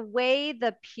 But the way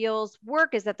the peels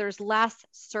work is that there's less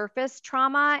surface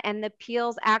trauma, and the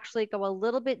peels actually go a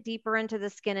little bit deeper into the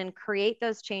skin and create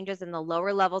those changes in the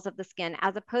lower levels of the skin,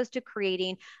 as opposed to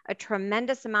creating a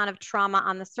tremendous amount of trauma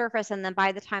on the surface. And then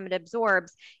by the time it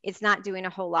absorbs, it's not doing a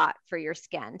whole lot for your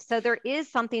skin. So there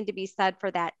is something to be said for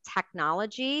that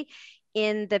technology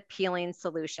in the peeling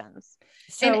solutions.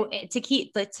 So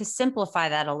to simplify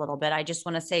that a little bit, I just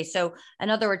want to say, so in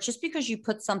other words, just because you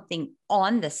put something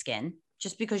on the skin,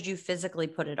 just because you physically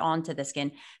put it onto the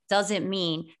skin, doesn't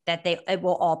mean that it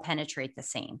will all penetrate the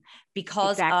same.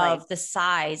 Because of the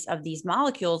size of these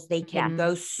molecules, they can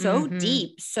go so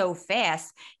deep, so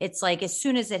fast. It's like as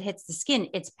soon as it hits the skin,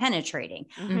 it's penetrating.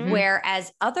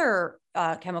 Whereas other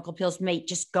chemical peels may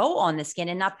just go on the skin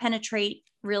and not penetrate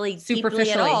really deeply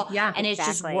at all. And it's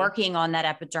just working on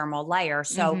that epidermal layer.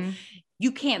 So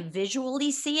you can't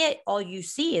visually see it. All you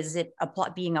see is it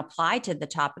being applied to the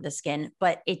top of the skin,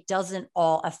 but it doesn't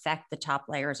all affect the top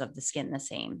layers of the skin the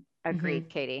same.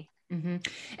 Agreed, Katie. And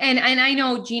I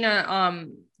know, Gina,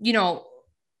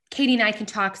 Katie and I can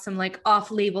talk some like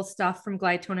off-label stuff from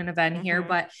Glytone and Aven here,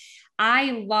 but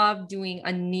I love doing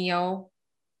a neo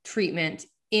treatment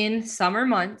in summer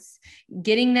months,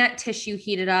 getting that tissue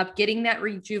heated up, getting that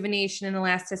rejuvenation and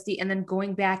elasticity, and then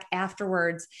going back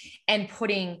afterwards and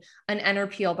putting an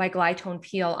Enerpeel by Glytone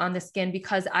peel on the skin,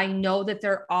 because I know that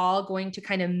they're all going to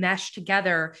kind of mesh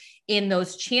together in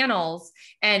those channels.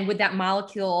 And with that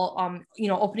molecule,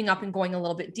 opening up and going a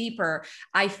little bit deeper,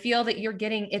 I feel that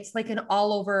it's like an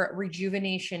all over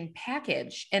rejuvenation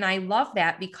package. And I love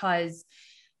that because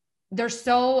they're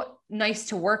so nice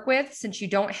to work with since you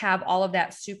don't have all of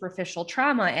that superficial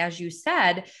trauma, as you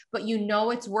said, but you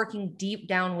know it's working deep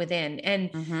down within. And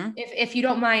if you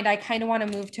don't mind, I kind of want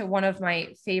to move to one of my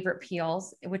favorite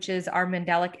peels, which is our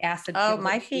mandelic acid. Oh, peel,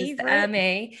 my favorite.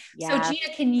 MA. Yes. So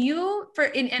Gina, can you,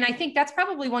 and I think that's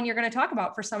probably one you're going to talk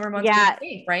about for summer months,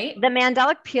 right? The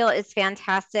mandelic peel is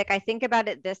fantastic. I think about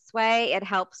it this way. It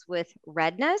helps with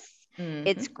redness.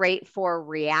 It's great for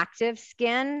reactive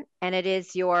skin, and it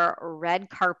is your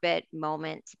red carpet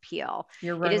moment peel.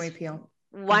 Your runway peel.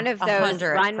 One of those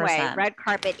 100%. red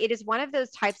carpet. It is one of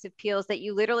those types of peels that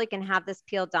you literally can have this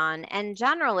peel done. And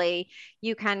generally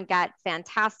you can get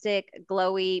fantastic,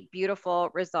 glowy, beautiful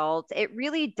results. It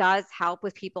really does help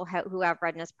with people who have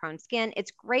redness prone skin.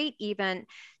 It's great even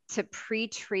to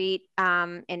pre-treat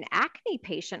an acne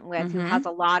patient with who has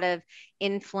a lot of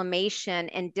inflammation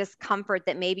and discomfort,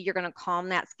 that maybe you're going to calm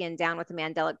that skin down with a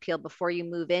mandelic peel before you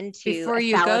move into before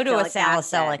you go to a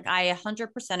salicylic. I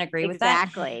 100% agree with that.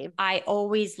 Exactly. I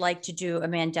always like to do a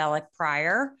mandelic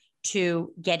prior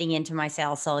to getting into my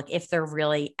salicylic if they're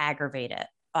really aggravated.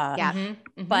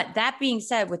 But that being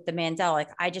said, with the mandelic,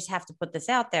 I just have to put this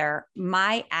out there.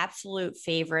 My absolute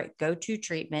favorite go-to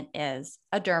treatment is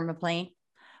a dermaplane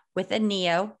with a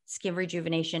Neo skin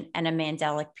rejuvenation and a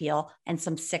mandelic peel and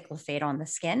some cyclophate on the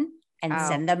skin, and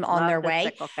send them on their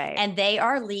way. And they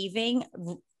are leaving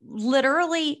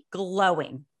literally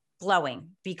glowing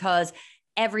because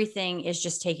everything is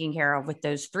just taken care of with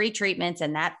those 3 treatments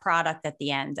and that product at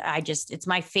the end. It's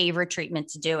my favorite treatment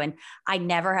to do. And I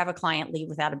never have a client leave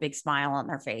without a big smile on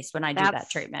their face when I do that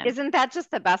treatment. Isn't that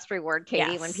just the best reward,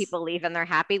 Katie, when people leave and they're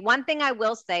happy? One thing I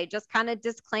will say, just kind of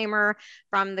disclaimer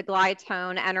from the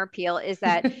Glytone Peel, is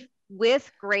that with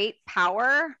great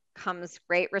power comes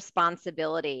great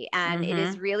responsibility. And it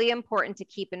is really important to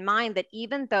keep in mind that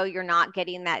even though you're not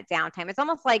getting that downtime, it's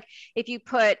almost like if you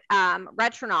put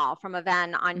Retronol from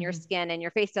Aven on your skin and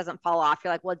your face doesn't fall off,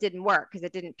 you're like, well, it didn't work because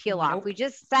it didn't peel off. We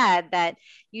just said that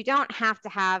you don't have to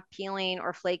have peeling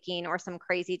or flaking or some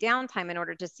crazy downtime in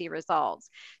order to see results.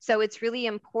 So it's really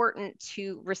important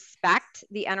to respect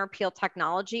the Peel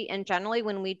technology. And generally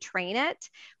when we train it,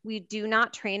 we do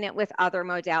not train it with other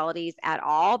modalities at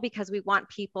all, because we want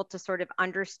people to sort of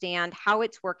understand how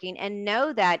it's working and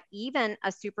know that even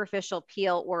a superficial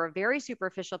peel or a very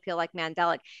superficial peel like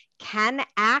mandelic can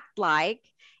act like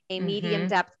a medium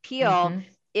depth peel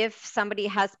if somebody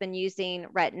has been using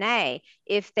Retin-A,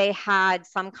 if they had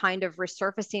some kind of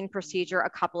resurfacing procedure a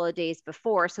couple of days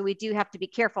before. So we do have to be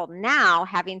careful. Now,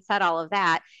 having said all of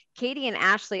that, Katie and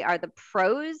Ashley are the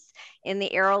pros in the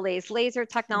Aerolase laser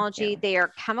technology. They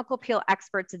are chemical peel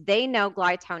experts. They know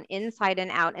Glytone inside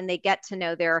and out, and they get to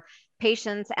know their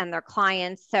patients and their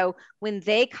clients. So when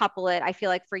they couple it, I feel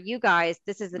like for you guys,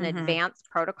 this is an advanced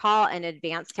protocol, an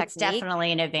advanced technique. It's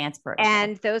definitely an advanced protocol.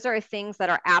 And those are things that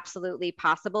are absolutely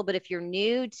possible. But if you're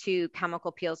new to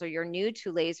chemical peels or you're new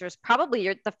to lasers, probably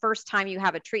the first time you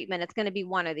have a treatment, it's going to be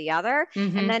one or the other.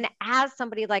 And then as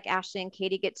somebody like Ashley and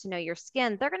Katie get to know your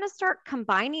skin, they're going to start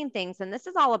combining things. And this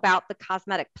is all about the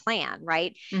cosmetic plan,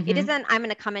 right? It isn't, I'm going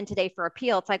to come in today for a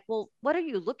peel. It's like, well, what are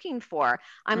you looking for?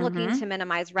 I'm looking to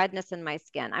minimize redness in my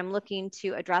skin. I'm looking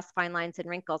to address fine lines and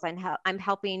wrinkles. I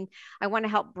want to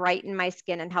help brighten my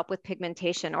skin and help with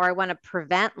pigmentation, or I want to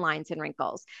prevent lines and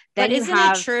wrinkles. Then but isn't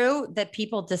it true that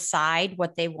people decide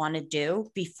what they want to do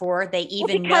before they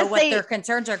even know what their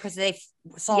concerns are, because they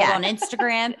saw it on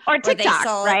Instagram or TikTok,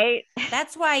 right?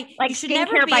 That's why like you should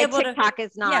never be able TikTok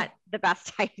is not the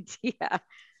best idea.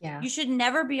 You should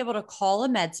never be able to call a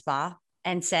med spa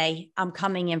and say, I'm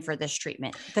coming in for this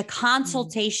treatment. The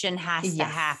consultation has to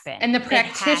happen. And the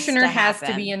practitioner has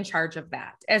to be in charge of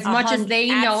that. As much as they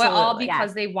know it all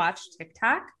because they watch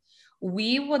TikTok,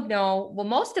 we would know, well,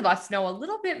 most of us know a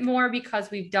little bit more because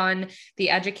we've done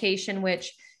the education,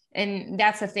 and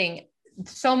that's the thing.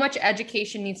 So much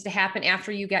education needs to happen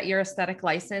after you get your aesthetic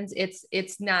license.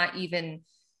 It's not even,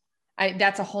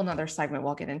 that's a whole nother segment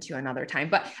we'll get into another time,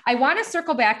 but I want to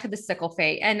circle back to the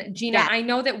Cyclophate. And Gina, I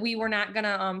know that we were not going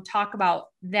to talk about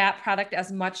that product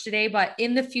as much today, but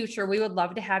in the future, we would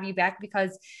love to have you back,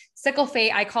 because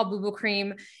Cyclophate, I call boo-boo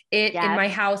cream in my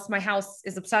house. My house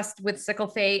is obsessed with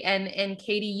Cyclophate, and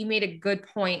Katie, you made a good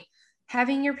point.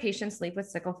 Having your patients sleep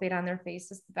with Cyclophate on their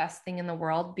face is the best thing in the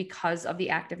world because of the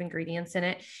active ingredients in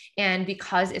it and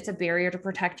because it's a barrier to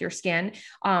protect your skin.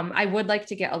 I would like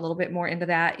to get a little bit more into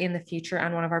that in the future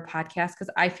on one of our podcasts, because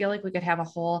I feel like we could have a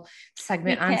whole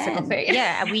segment on Cyclophate.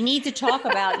 Yeah, we need to talk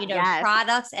about,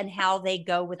 products and how they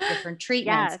go with different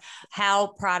treatments, how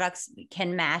products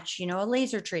can match, a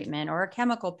laser treatment or a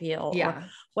chemical peel or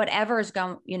whatever is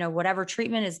going, whatever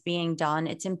treatment is being done.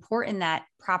 It's important that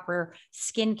proper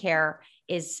skincare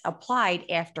is applied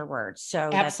afterwards. So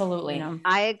absolutely,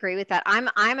 I agree with that.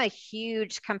 I'm a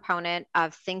huge component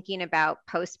of thinking about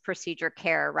post-procedure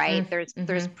care, right? There's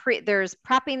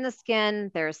prepping the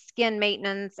skin, there's skin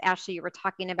maintenance. Ashley, you were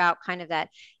talking about kind of that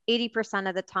 80%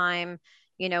 of the time,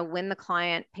 when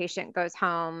the patient goes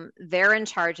home, they're in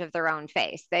charge of their own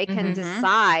face. They can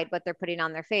decide what they're putting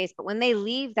on their face. But when they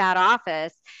leave that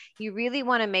office, you really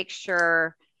want to make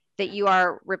sure that you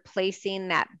are replacing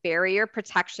that barrier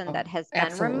protection that has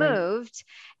been removed,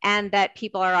 and that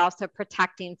people are also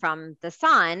protecting from the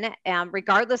sun,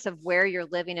 regardless of where you're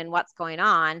living and what's going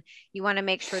on. You want to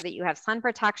make sure that you have sun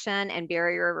protection and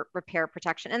barrier repair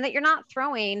protection, and that you're not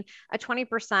throwing a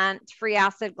 20% free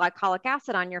acid glycolic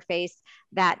acid on your face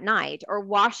that night, or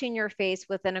washing your face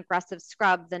with an aggressive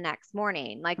scrub the next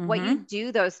morning. Like what you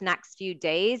do those next few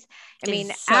days. So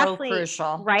Ashley,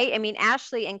 crucial, right?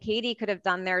 Ashley and Katie could have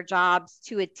done their jobs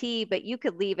to a T, but you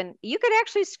could leave and you could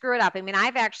actually screw it up. I don't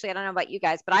know about you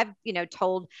guys, but I've,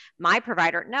 told my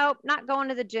provider, nope, not going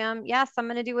to the gym. Yes, I'm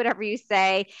going to do whatever you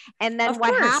say. And then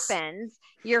what happens?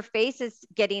 Your face is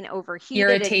getting overheated,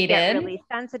 irritated, and you get really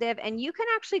sensitive, and you can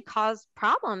actually cause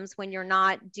problems when you're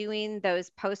not doing those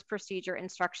post-procedure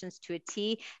instructions to a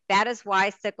T. That is why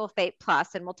Sickle Fate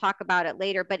Plus, and we'll talk about it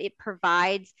later, but it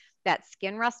provides that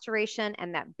skin restoration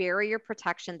and that barrier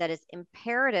protection that is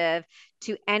imperative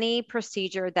to any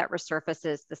procedure that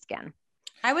resurfaces the skin.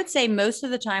 I would say most of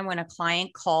the time when a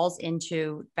client calls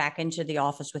back into the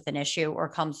office with an issue or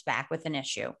comes back with an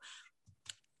issue,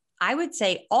 I would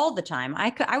say all the time,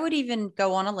 I would even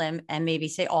go on a limb and maybe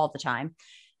say all the time,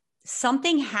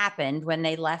 something happened when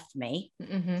they left me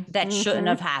that shouldn't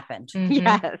have happened.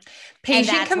 Yes.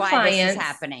 Patient compliance why this is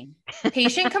happening.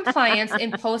 Patient compliance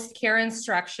and post-care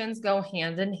instructions go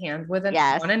hand in hand with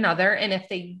one another. And if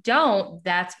they don't,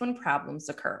 that's when problems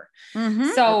occur.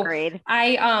 So agreed.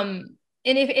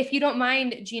 And if you don't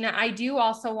mind, Gina, I do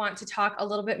also want to talk a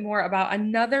little bit more about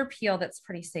another peel that's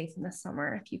pretty safe in the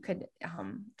summer. If you could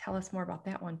tell us more about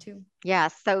that one too.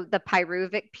 Yes. So the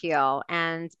pyruvic peel,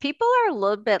 and people are a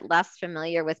little bit less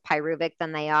familiar with pyruvic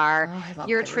than they are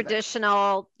your pyruvic.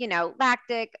 Traditional,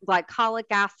 lactic, glycolic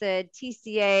acid,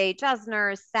 TCA,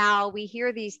 Jesner, Sal. We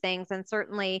hear these things, and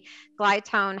certainly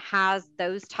Glytone has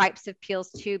those types of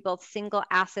peels too, both single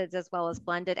acids as well as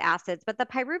blended acids. But the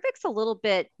pyruvic's a little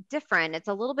bit different. It's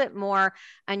a little bit more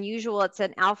unusual. It's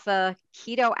an alpha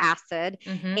keto acid,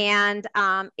 and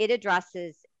it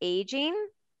addresses aging,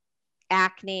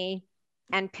 acne,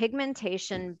 and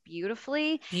pigmentation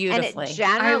beautifully. And it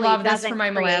generally, I love this for my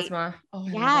melasma.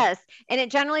 Yes. And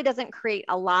it generally doesn't create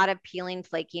a lot of peeling,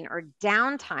 flaking, or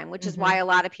downtime, which is why a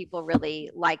lot of people really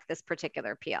like this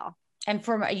particular peel. And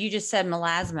you just said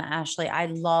melasma, Ashley. I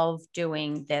love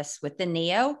doing this with the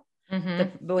Neo,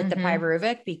 with the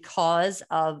pyruvic, because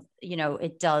of,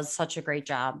 it does such a great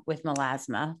job with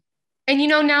melasma. And,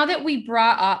 now that we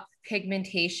brought up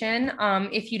pigmentation,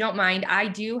 if you don't mind, I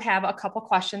do have a couple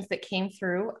questions that came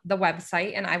through the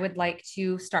website, and I would like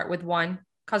to start with one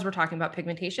because we're talking about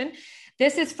pigmentation.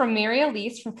 This is from Mary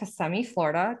Elise from Kissimmee,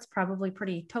 Florida. It's probably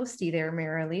pretty toasty there,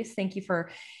 Mary Elise. Thank you for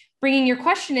bringing your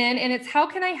question in. And it's, how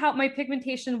can I help my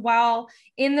pigmentation while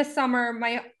in the summer?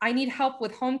 I need help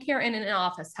with home care and in an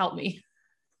office. Help me.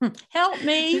 Help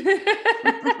me.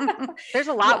 There's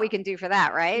a lot we can do for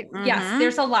that, right? Yes,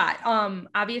 there's a lot.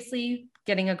 Obviously,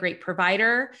 getting a great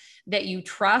provider that you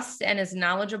trust and is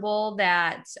knowledgeable,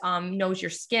 that knows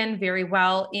your skin very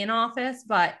well in office,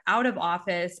 but out of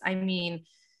office, sunscreen.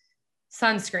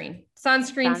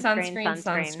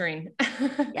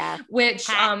 Yeah. Which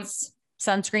hats,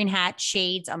 sunscreen, hats,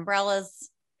 shades, umbrellas.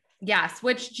 Yes.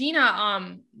 Which,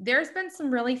 Gina, there's been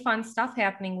some really fun stuff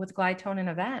happening with Glytone and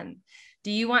Avène. Do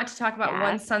you want to talk about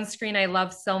one sunscreen I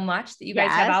love so much that you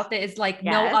guys have out that is like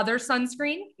no other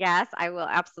sunscreen? Yes, I will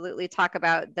absolutely talk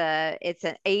about it's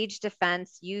an Age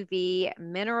Defense UV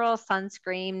mineral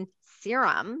sunscreen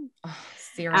serum.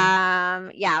 Serum.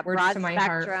 Broad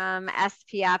spectrum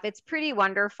SPF. It's pretty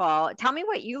wonderful. Tell me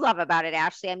what you love about it,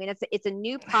 Ashley. It's a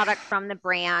new product from the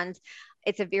brand.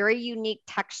 It's a very unique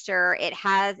texture. It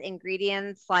has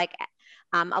ingredients like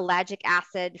ellagic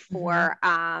acid for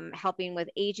helping with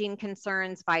aging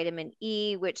concerns, vitamin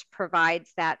E, which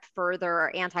provides that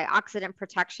further antioxidant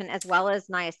protection, as well as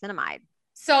niacinamide.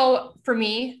 So for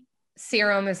me,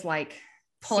 serum is like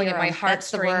pulling at my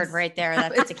heartstrings. That's the word right there.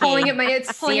 That's it's pulling at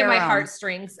my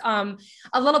heartstrings a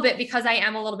little bit, because I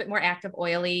am a little bit more active,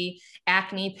 oily,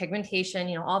 acne,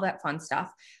 pigmentation, all that fun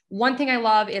stuff. One thing I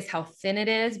love is how thin it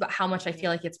is, but how much I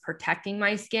feel like it's protecting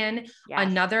my skin. Yes.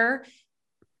 Another,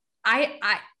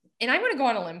 and I'm going to go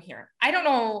on a limb here. I don't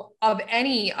know of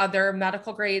any other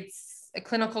medical grade a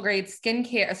clinical grade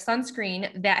skincare, a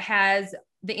sunscreen that has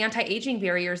the anti-aging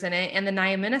barriers in it and the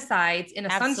neominicides in a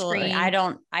Absolutely.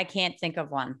 sunscreen. I can't think of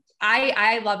one.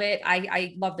 I love it.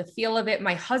 I love the feel of it.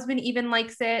 My husband even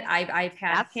likes it. I've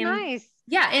had That's him. nice.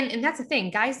 Yeah. And that's the thing.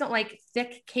 Guys don't like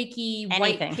thick, cakey,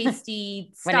 white,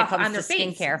 pasty stuff on their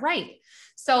face. Skincare. Right.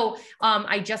 So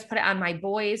I just put it on my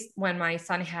boys when my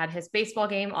son had his baseball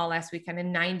game all last weekend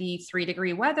in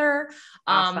 93-degree weather.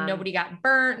 Awesome. Nobody got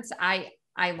burnt. I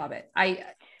love it.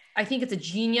 I think it's a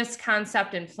genius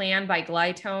concept and plan by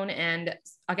Glytone. And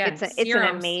again, it's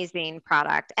an amazing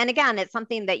product. And again, it's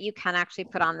something that you can actually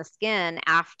put on the skin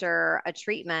after a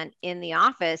treatment in the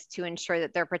office to ensure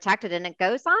that they're protected. And it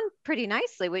goes on pretty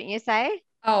nicely, wouldn't you say?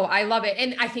 Oh, I love it.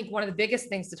 And I think one of the biggest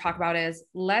things to talk about is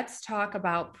let's talk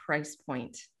about price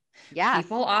point. Yeah.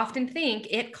 People often think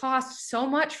it costs so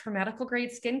much for medical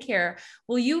grade skincare.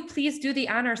 Will you please do the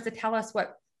honors to tell us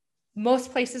what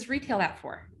most places retail at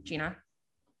for, Gina?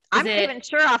 I'm not even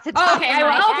sure off the top. Okay,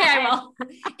 I will.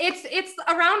 It's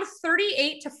around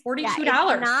 $38 to $42.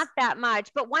 Yeah, it's not that much.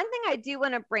 But one thing I do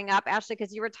want to bring up, Ashley,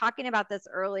 because you were talking about this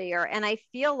earlier, and I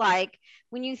feel like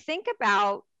when you think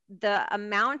about the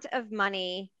amount of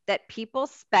money that people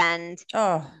spend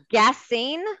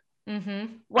guessing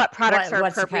what products are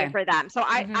appropriate for them. So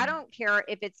I don't care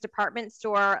if it's department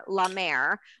store La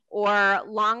Mer or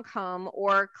Lancome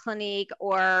or Clinique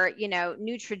or,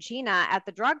 Neutrogena at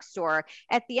the drugstore.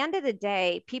 At the end of the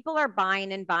day, people are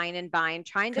buying and buying and buying,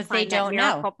 trying to find that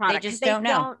miracle product. They just don't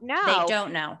know. They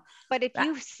don't know. But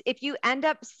if you end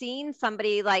up seeing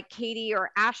somebody like Katie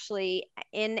or Ashley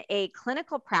in a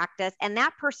clinical practice, and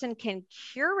that person can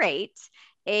curate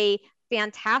a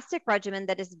fantastic regimen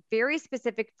that is very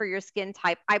specific for your skin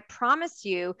type, I promise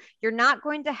you're not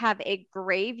going to have a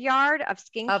graveyard of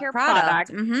skincare products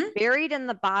buried in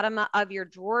the bottom of your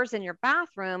drawers in your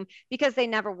bathroom because they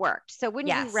never worked. So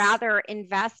wouldn't you rather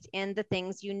invest in the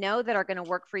things you know that are going to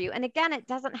work for you? And again, it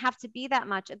doesn't have to be that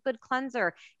much. A good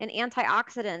cleanser, an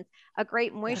antioxidant, a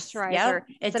great moisturizer,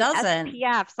 it doesn't.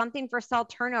 SPF, something for cell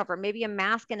turnover, maybe a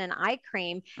mask and an eye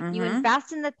cream. You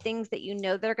invest in the things that you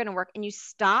know that are going to work, and you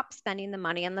stop spending the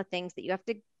money on the things that you have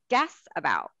to guess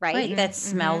about, right? That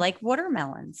smell like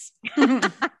watermelons or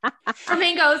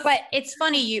mangoes. But it's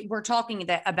funny we're talking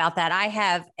about that. I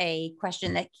have a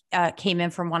question that came in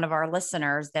from one of our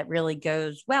listeners that really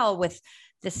goes well with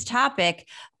this topic.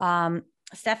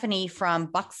 Stephanie from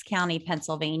Bucks County,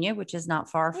 Pennsylvania, which is not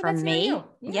far from me. Yeah.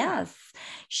 Yes.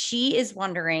 She is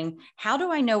wondering, how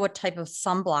do I know what type of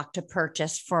sunblock to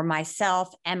purchase for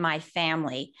myself and my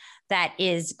family that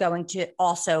is going to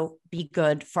also be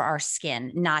good for our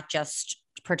skin, not just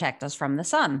protect us from the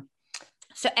sun?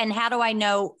 So, and how do I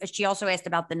know, she also asked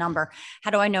about the number.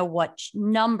 How do I know what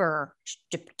number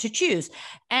to choose?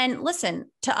 And listen,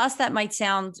 to us, that might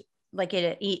sound like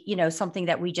something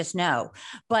that we just know,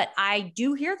 but I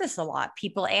do hear this a lot.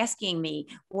 People asking me,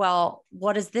 well,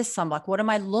 what is this sunblock? What am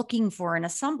I looking for in a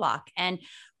sunblock? And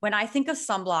when I think of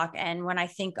sunblock and when I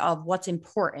think of what's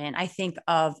important, I think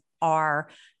of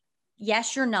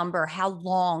your number, how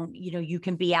long, you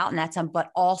can be out in that sun,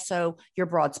 but also your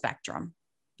broad spectrum.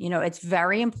 It's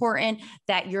very important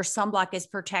that your sunblock is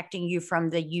protecting you from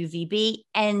the UVB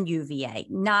and UVA,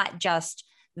 not just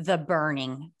the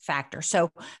burning factor. So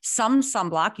some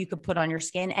sunblock you could put on your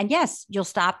skin, and yes, you'll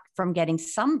stop from getting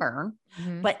sunburn,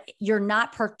 but you're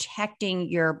not protecting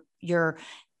your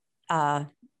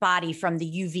body from the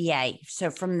UVA. So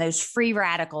from those free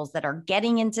radicals that are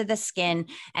getting into the skin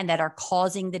and that are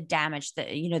causing the damage,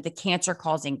 the cancer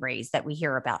causing rays that we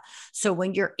hear about. So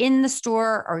when you're in the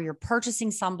store or you're purchasing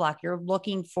sunblock, you're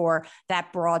looking for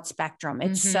that broad spectrum.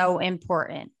 It's so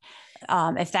important.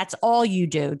 If that's all you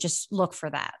do, just look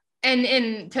for that.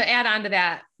 And to add on to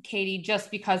that, Katie, just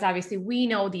because obviously we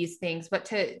know these things, but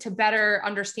to better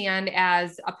understand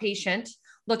as a patient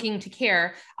looking to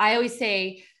care, I always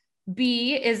say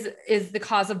B is the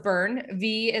cause of burn.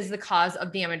 V is the cause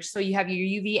of damage. So you have your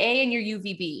UVA and your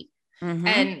UVB.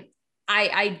 And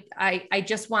I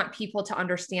just want people to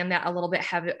understand that a little bit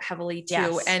heavily too.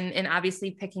 Yes. And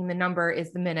obviously picking the number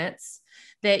is the minutes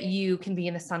that you can be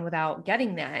in the sun without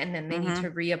getting that. And then they need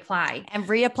to reapply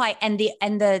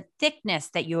and the thickness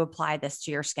that you apply this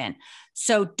to your skin.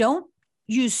 So don't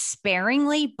use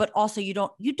sparingly, but also you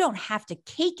don't have to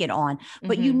cake it on,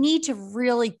 but you need to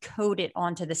really coat it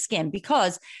onto the skin,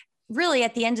 because really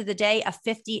at the end of the day,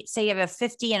 say you have a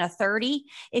 50 and a 30,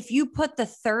 if you put the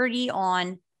 30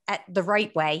 on at the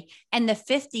right way and the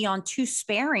 50 on too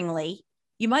sparingly,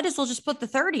 you might as well just put the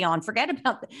 30 on. Forget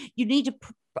about you need to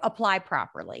apply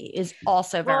properly is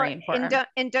also very important.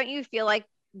 And don't you feel like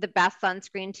the best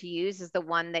sunscreen to use is the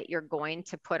one that you're going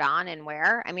to put on and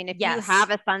wear. I mean, if you Yes. have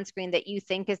a sunscreen that you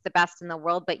think is the best in the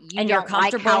world, but you And you're don't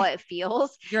like comfortable, how it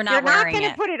feels, you're you're not not wearing going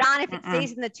to it. put it on. If it Mm-mm.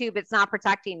 stays in the tube, it's not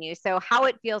protecting you. So how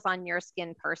it feels on your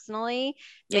skin personally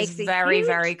Is makes a very, huge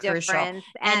very crucial. difference.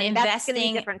 And And that's going to be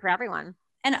investing, different for everyone.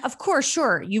 and of course,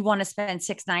 sure, you want to spend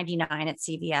 $6.99 at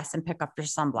CVS and pick up your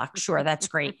sunblock. Sure, that's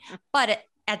great. But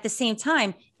at the same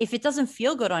time, if it doesn't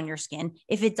feel good on your skin,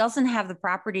 if it doesn't have the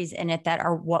properties in it that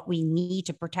are what we need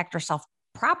to protect ourselves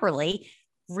properly,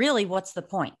 really, what's the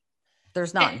point?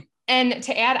 There's none. And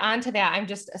to add on to that, I'm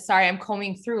just sorry, I'm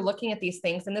combing through looking at these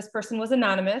things, and this person was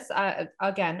anonymous.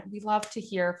 Again, we love to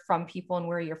hear from people and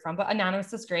where you're from, but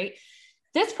anonymous is great.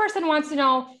 This person wants to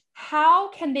know, how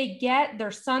can they get their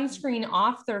sunscreen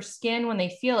off their skin when they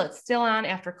feel it's still on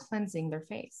after cleansing their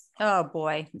face? Oh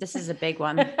boy, this is a big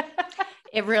one.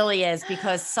 It really is,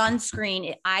 because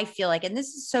sunscreen, I feel like, and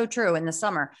this is so true in the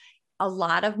summer, a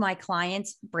lot of my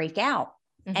clients break out.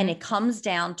 And it comes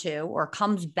down to, or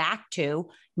comes back to,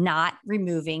 not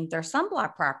removing their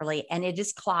sunblock properly. And it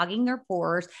is clogging their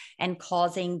pores and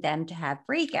causing them to have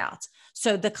breakouts.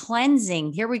 So the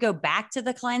cleansing, here we go back to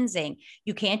the cleansing.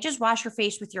 You can't just wash your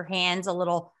face with your hands, a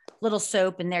little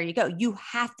soap, and there you go. You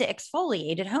have to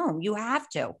exfoliate at home. You have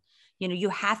to, you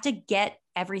have to get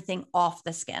everything off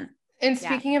the skin. And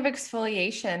speaking of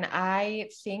exfoliation, I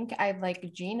think I'd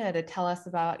like Gina to tell us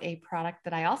about a product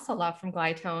that I also love from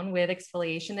Glytone with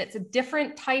exfoliation. It's a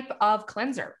different type of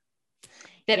cleanser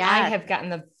that I have gotten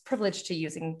the privilege to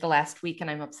using the last week, and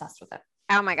I'm obsessed with it.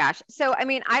 Oh my gosh. So, I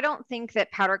mean, I don't think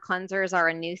that powder cleansers are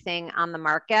a new thing on the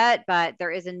market, but there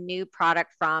is a new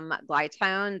product from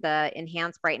Glytone, the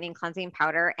Enhanced Brightening Cleansing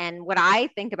Powder. And what I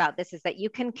think about this is that you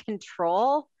can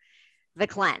control the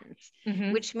cleanse,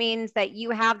 which means that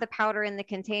you have the powder in the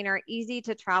container, easy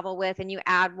to travel with, and you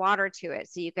add water to it.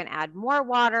 So you can add more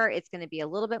water. It's going to be a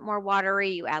little bit more watery.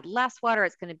 You add less water.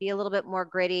 It's going to be a little bit more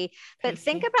gritty. But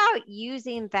think about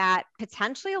using that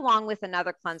potentially along with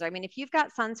another cleanser. I mean, if you've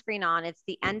got sunscreen on, it's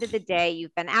the end of the day.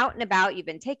 You've been out and about. You've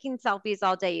been taking selfies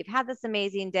all day. You've had this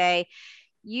amazing day.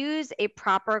 Use a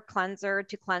proper cleanser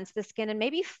to cleanse the skin, and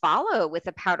maybe follow with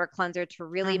a powder cleanser to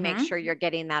really make sure you're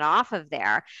getting that off of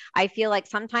there. I feel like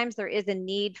sometimes there is a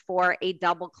need for a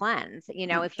double cleanse. If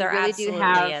you really do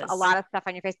have a lot of stuff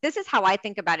on your face. This is how I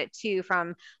think about it too,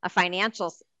 from a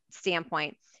financial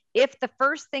standpoint. If the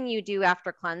first thing you do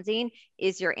after cleansing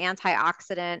is your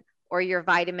antioxidant or your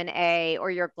vitamin A or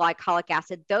your glycolic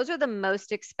acid, those are the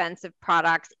most expensive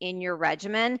products in your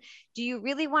regimen. Do you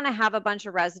really want to have a bunch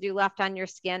of residue left on your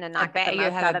skin and not get the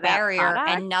most out of that product? You have a barrier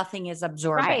and nothing is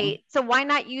absorbing. Right. So why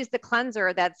not use the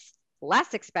cleanser that's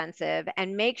less expensive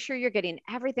and make sure you're getting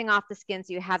everything off the skin,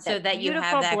 so you have that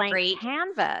beautiful blank great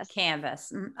canvas.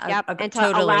 Yep. And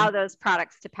to allow those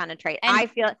products to penetrate. And I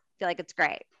feel like it's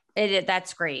great.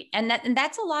 That's great. And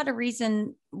that's a lot of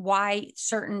reason why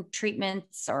certain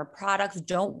treatments or products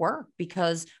don't work,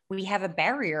 because we have a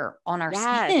barrier on our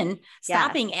skin,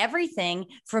 stopping everything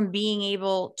from being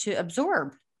able to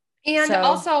absorb. And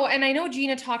also, and I know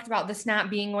Gina talked about this not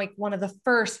being like one of the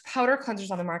first powder cleansers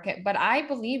on the market, but I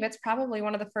believe it's probably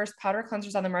one of the first powder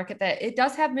cleansers on the market that it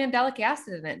does have mandelic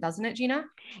acid in it, doesn't it, Gina?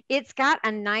 It's got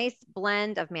a nice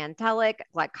blend of mandelic,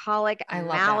 glycolic,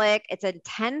 malic. It's a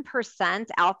 10%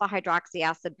 alpha hydroxy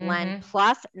acid blend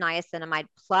plus niacinamide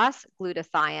plus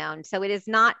glutathione. So it is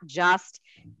not just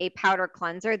a powder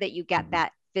cleanser that you get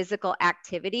that physical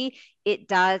activity. It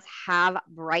does have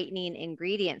brightening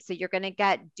ingredients. So you're going to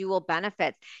get dual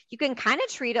benefits. You can kind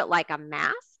of treat it like a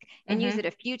mask and use it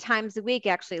a few times a week,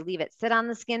 actually leave it sit on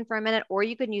the skin for a minute, or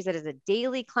you can use it as a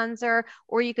daily cleanser,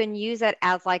 or you can use it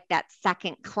as like that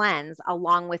second cleanse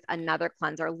along with another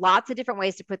cleanser. Lots of different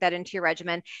ways to put that into your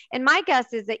regimen. And my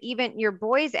guess is that even your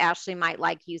boys, Ashley, might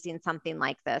like using something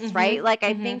like this, right? Like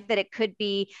I think that it could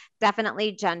be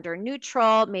definitely gender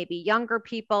neutral, maybe younger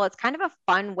people. It's kind of a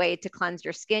fun way to cleanse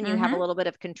your skin. You have a little bit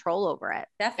of control over it.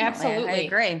 Definitely. Absolutely. I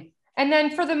agree. And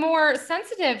then for the more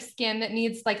sensitive skin that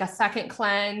needs like a second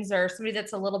cleanse, or somebody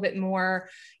that's a little bit more,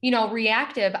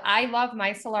 reactive, I love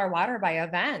Micellar Water by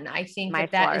Avène. I think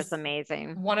that is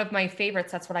amazing. One of my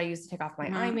favorites. That's what I use to take off my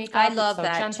eye makeup. I love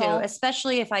that too,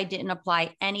 especially if I didn't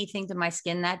apply anything to my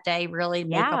skin that day, really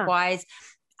makeup wise.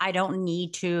 I don't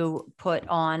need to put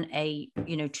on a,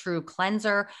 true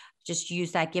cleanser. Just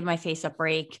use that, give my face a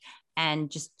break, and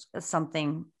just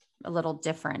something a little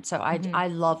different. So I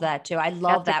love that too. I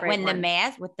love that when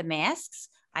the masks,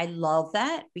 I love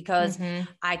that because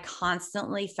I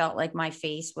constantly felt like my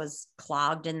face was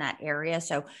clogged in that area.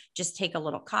 So just take a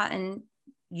little cotton,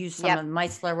 use some of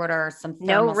micellar water, some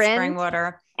thermal spring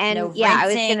water. And I was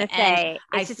going to say,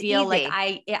 I feel like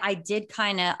I did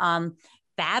kind of,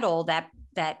 battle that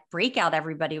breakout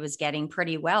everybody was getting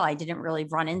pretty well. I didn't really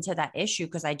run into that issue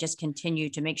because I just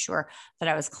continued to make sure that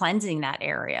I was cleansing that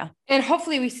area. And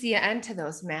hopefully we see an end to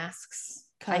those masks.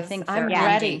 I think I'm they're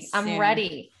ready. ending I'm soon.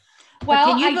 ready. Well,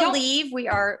 Well, can you believe we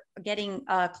are getting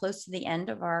close to the end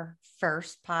of our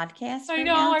first podcast? I right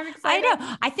know. now? I'm excited. I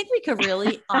know. I think we could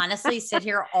really honestly sit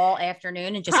here all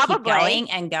afternoon and just keep Probably.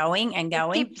 going and going and Just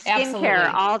going. keep skincare Absolutely.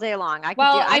 all day long. I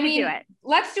I could mean, do it.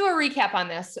 let's do a recap on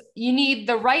this. You need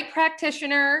the right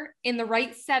practitioner in the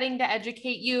right setting to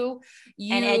educate you.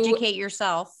 And educate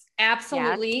yourself.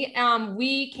 Absolutely.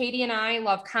 We, Katie and I,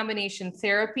 love combination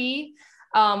therapy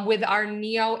with our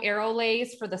Neo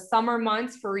Aerolase for the summer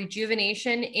months for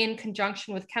rejuvenation in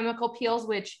conjunction with chemical peels,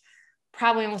 which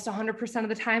probably almost 100% of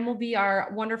the time will be our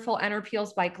wonderful Enter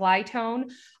Peels by Glytone.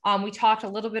 We talked a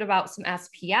little bit about some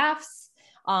SPFs,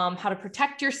 how to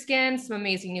protect your skin, some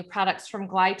amazing new products from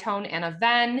Glytone and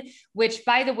Aven, which,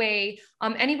 by the way,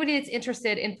 anybody that's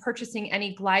interested in purchasing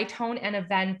any Glytone and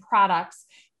Aven products,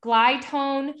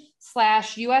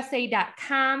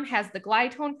 Glytone/USA.com has the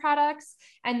Glytone products,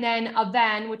 and then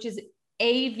Aven, which is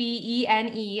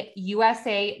AVENE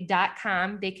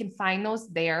USA.com. They can find those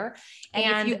there.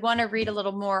 And if you want to read a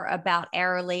little more about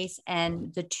Aerolase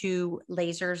and the two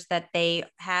lasers that they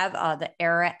have, the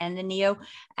Era and the Neo,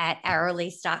 at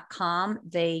aerolase.com,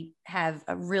 they have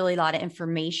a really lot of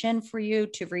information for you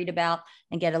to read about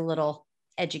and get a little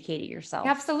educated yourself.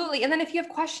 Absolutely. And then if you have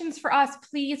questions for us,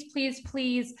 please, please,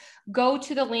 please go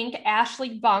to the link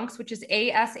Ashley Bunks, which is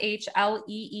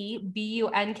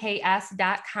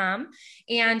ASHLEEBUNKS.com.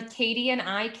 And Katie and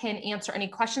I can answer any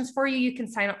questions for you. You can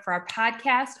sign up for our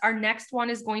podcast. Our next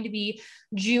one is going to be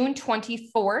June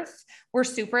 24th. We're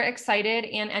super excited.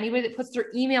 And anybody that puts their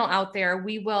email out there,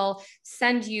 we will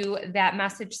send you that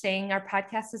message saying our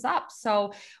podcast is up.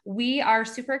 So we are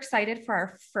super excited for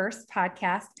our first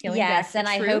podcast. Yes. And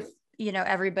I hope,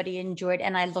 everybody enjoyed,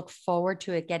 and I look forward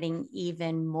to it getting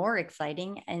even more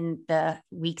exciting in the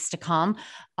weeks to come.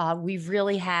 We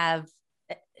really have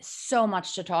so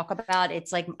much to talk about.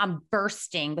 It's like I'm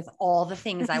bursting with all the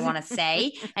things I want to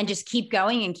say and just keep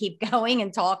going and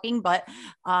talking, but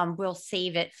we'll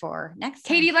save it for next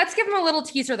time. Katie, let's give them a little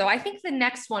teaser though. I think the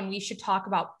next one we should talk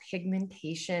about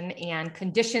pigmentation and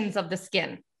conditions of the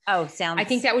skin. Oh, I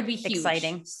think that would be huge.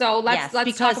 Exciting. So let's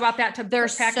talk about that to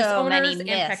there's practice so owners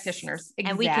many and practitioners. Exactly.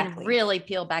 And we can really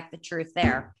peel back the truth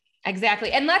there.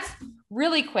 Exactly. And let's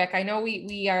really quick, I know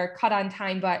we are cut on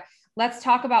time, but let's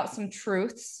talk about some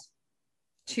truths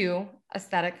to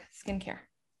aesthetic skincare.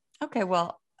 Okay.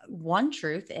 Well, one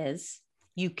truth is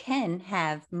you can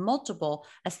have multiple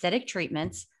aesthetic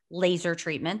treatments, laser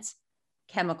treatments,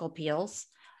 chemical peels.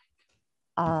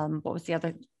 What was the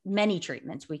other? Many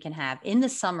treatments we can have in the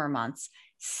summer months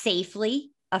safely,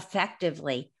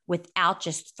 effectively, without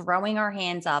just throwing our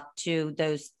hands up to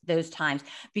those times.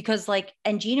 Because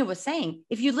and Gina was saying,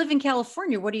 if you live in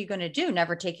California, what are you going to do?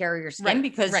 Never take care of your skin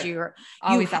because you're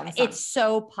always out in the sun. It's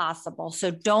so possible.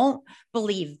 So don't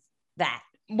believe that.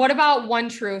 What about one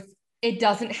truth? It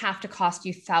doesn't have to cost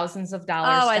you thousands of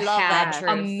dollars to have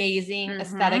amazing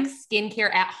aesthetic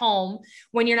skincare at home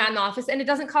when you're not in the office. And it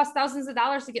doesn't cost thousands of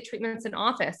dollars to get treatments in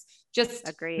office. Just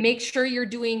make sure you're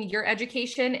doing your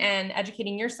education and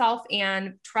educating yourself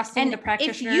and trusting the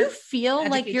practitioner. If you feel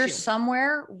like you're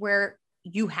somewhere where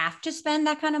you have to spend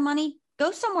that kind of money,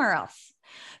 go somewhere else.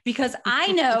 Because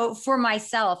I know for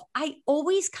myself, I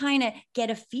always kind of get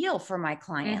a feel for my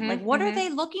client. What are they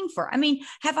looking for? I mean,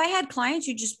 have I had clients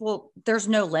who just, there's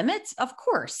no limits? Of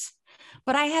course.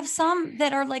 But I have some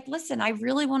that are like, listen, I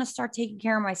really want to start taking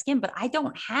care of my skin, but I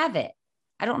don't have it.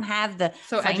 I don't have the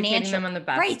educating them on the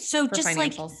best. Right. So just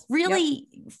really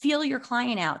feel your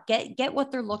client out, get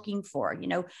what they're looking for,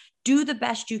 do the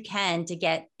best you can to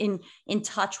get in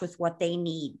touch with what they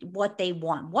need, what they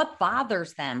want, what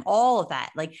bothers them, all of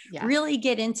that. Really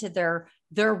get into their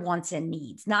wants and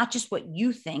needs, not just what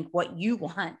you think, what you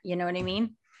want. You know what I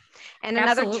mean? And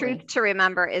another truth to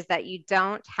remember is that you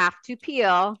don't have to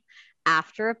peel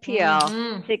after a peel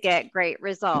to get great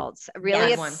results.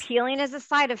 Really, if peeling is a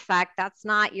side effect, that's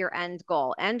not your end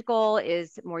goal. End goal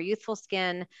is more youthful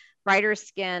skin, brighter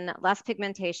skin, less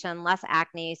pigmentation, less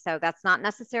acne. So that's not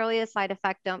necessarily a side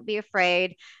effect. Don't be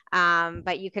afraid.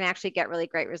 But you can actually get really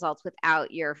great results without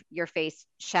your face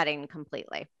shedding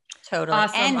completely. Totally.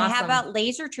 Awesome, how about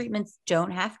laser treatments?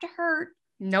 Don't have to hurt.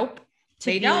 Nope.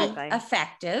 They don't.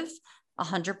 Effective.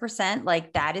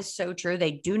 100%. That is so true.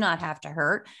 They do not have to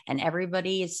hurt. And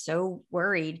everybody is so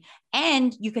worried.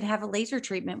 And you could have a laser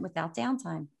treatment without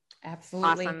downtime.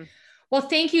 Absolutely. Awesome. Well,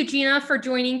 thank you, Gina, for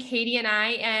joining Katie and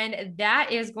I. And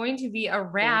that is going to be a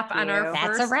wrap on our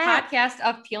first podcast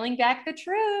of Peeling Back the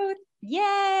Truth.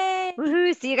 Yay.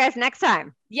 Woohoo. See you guys next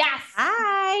time. Yes.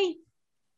 Bye.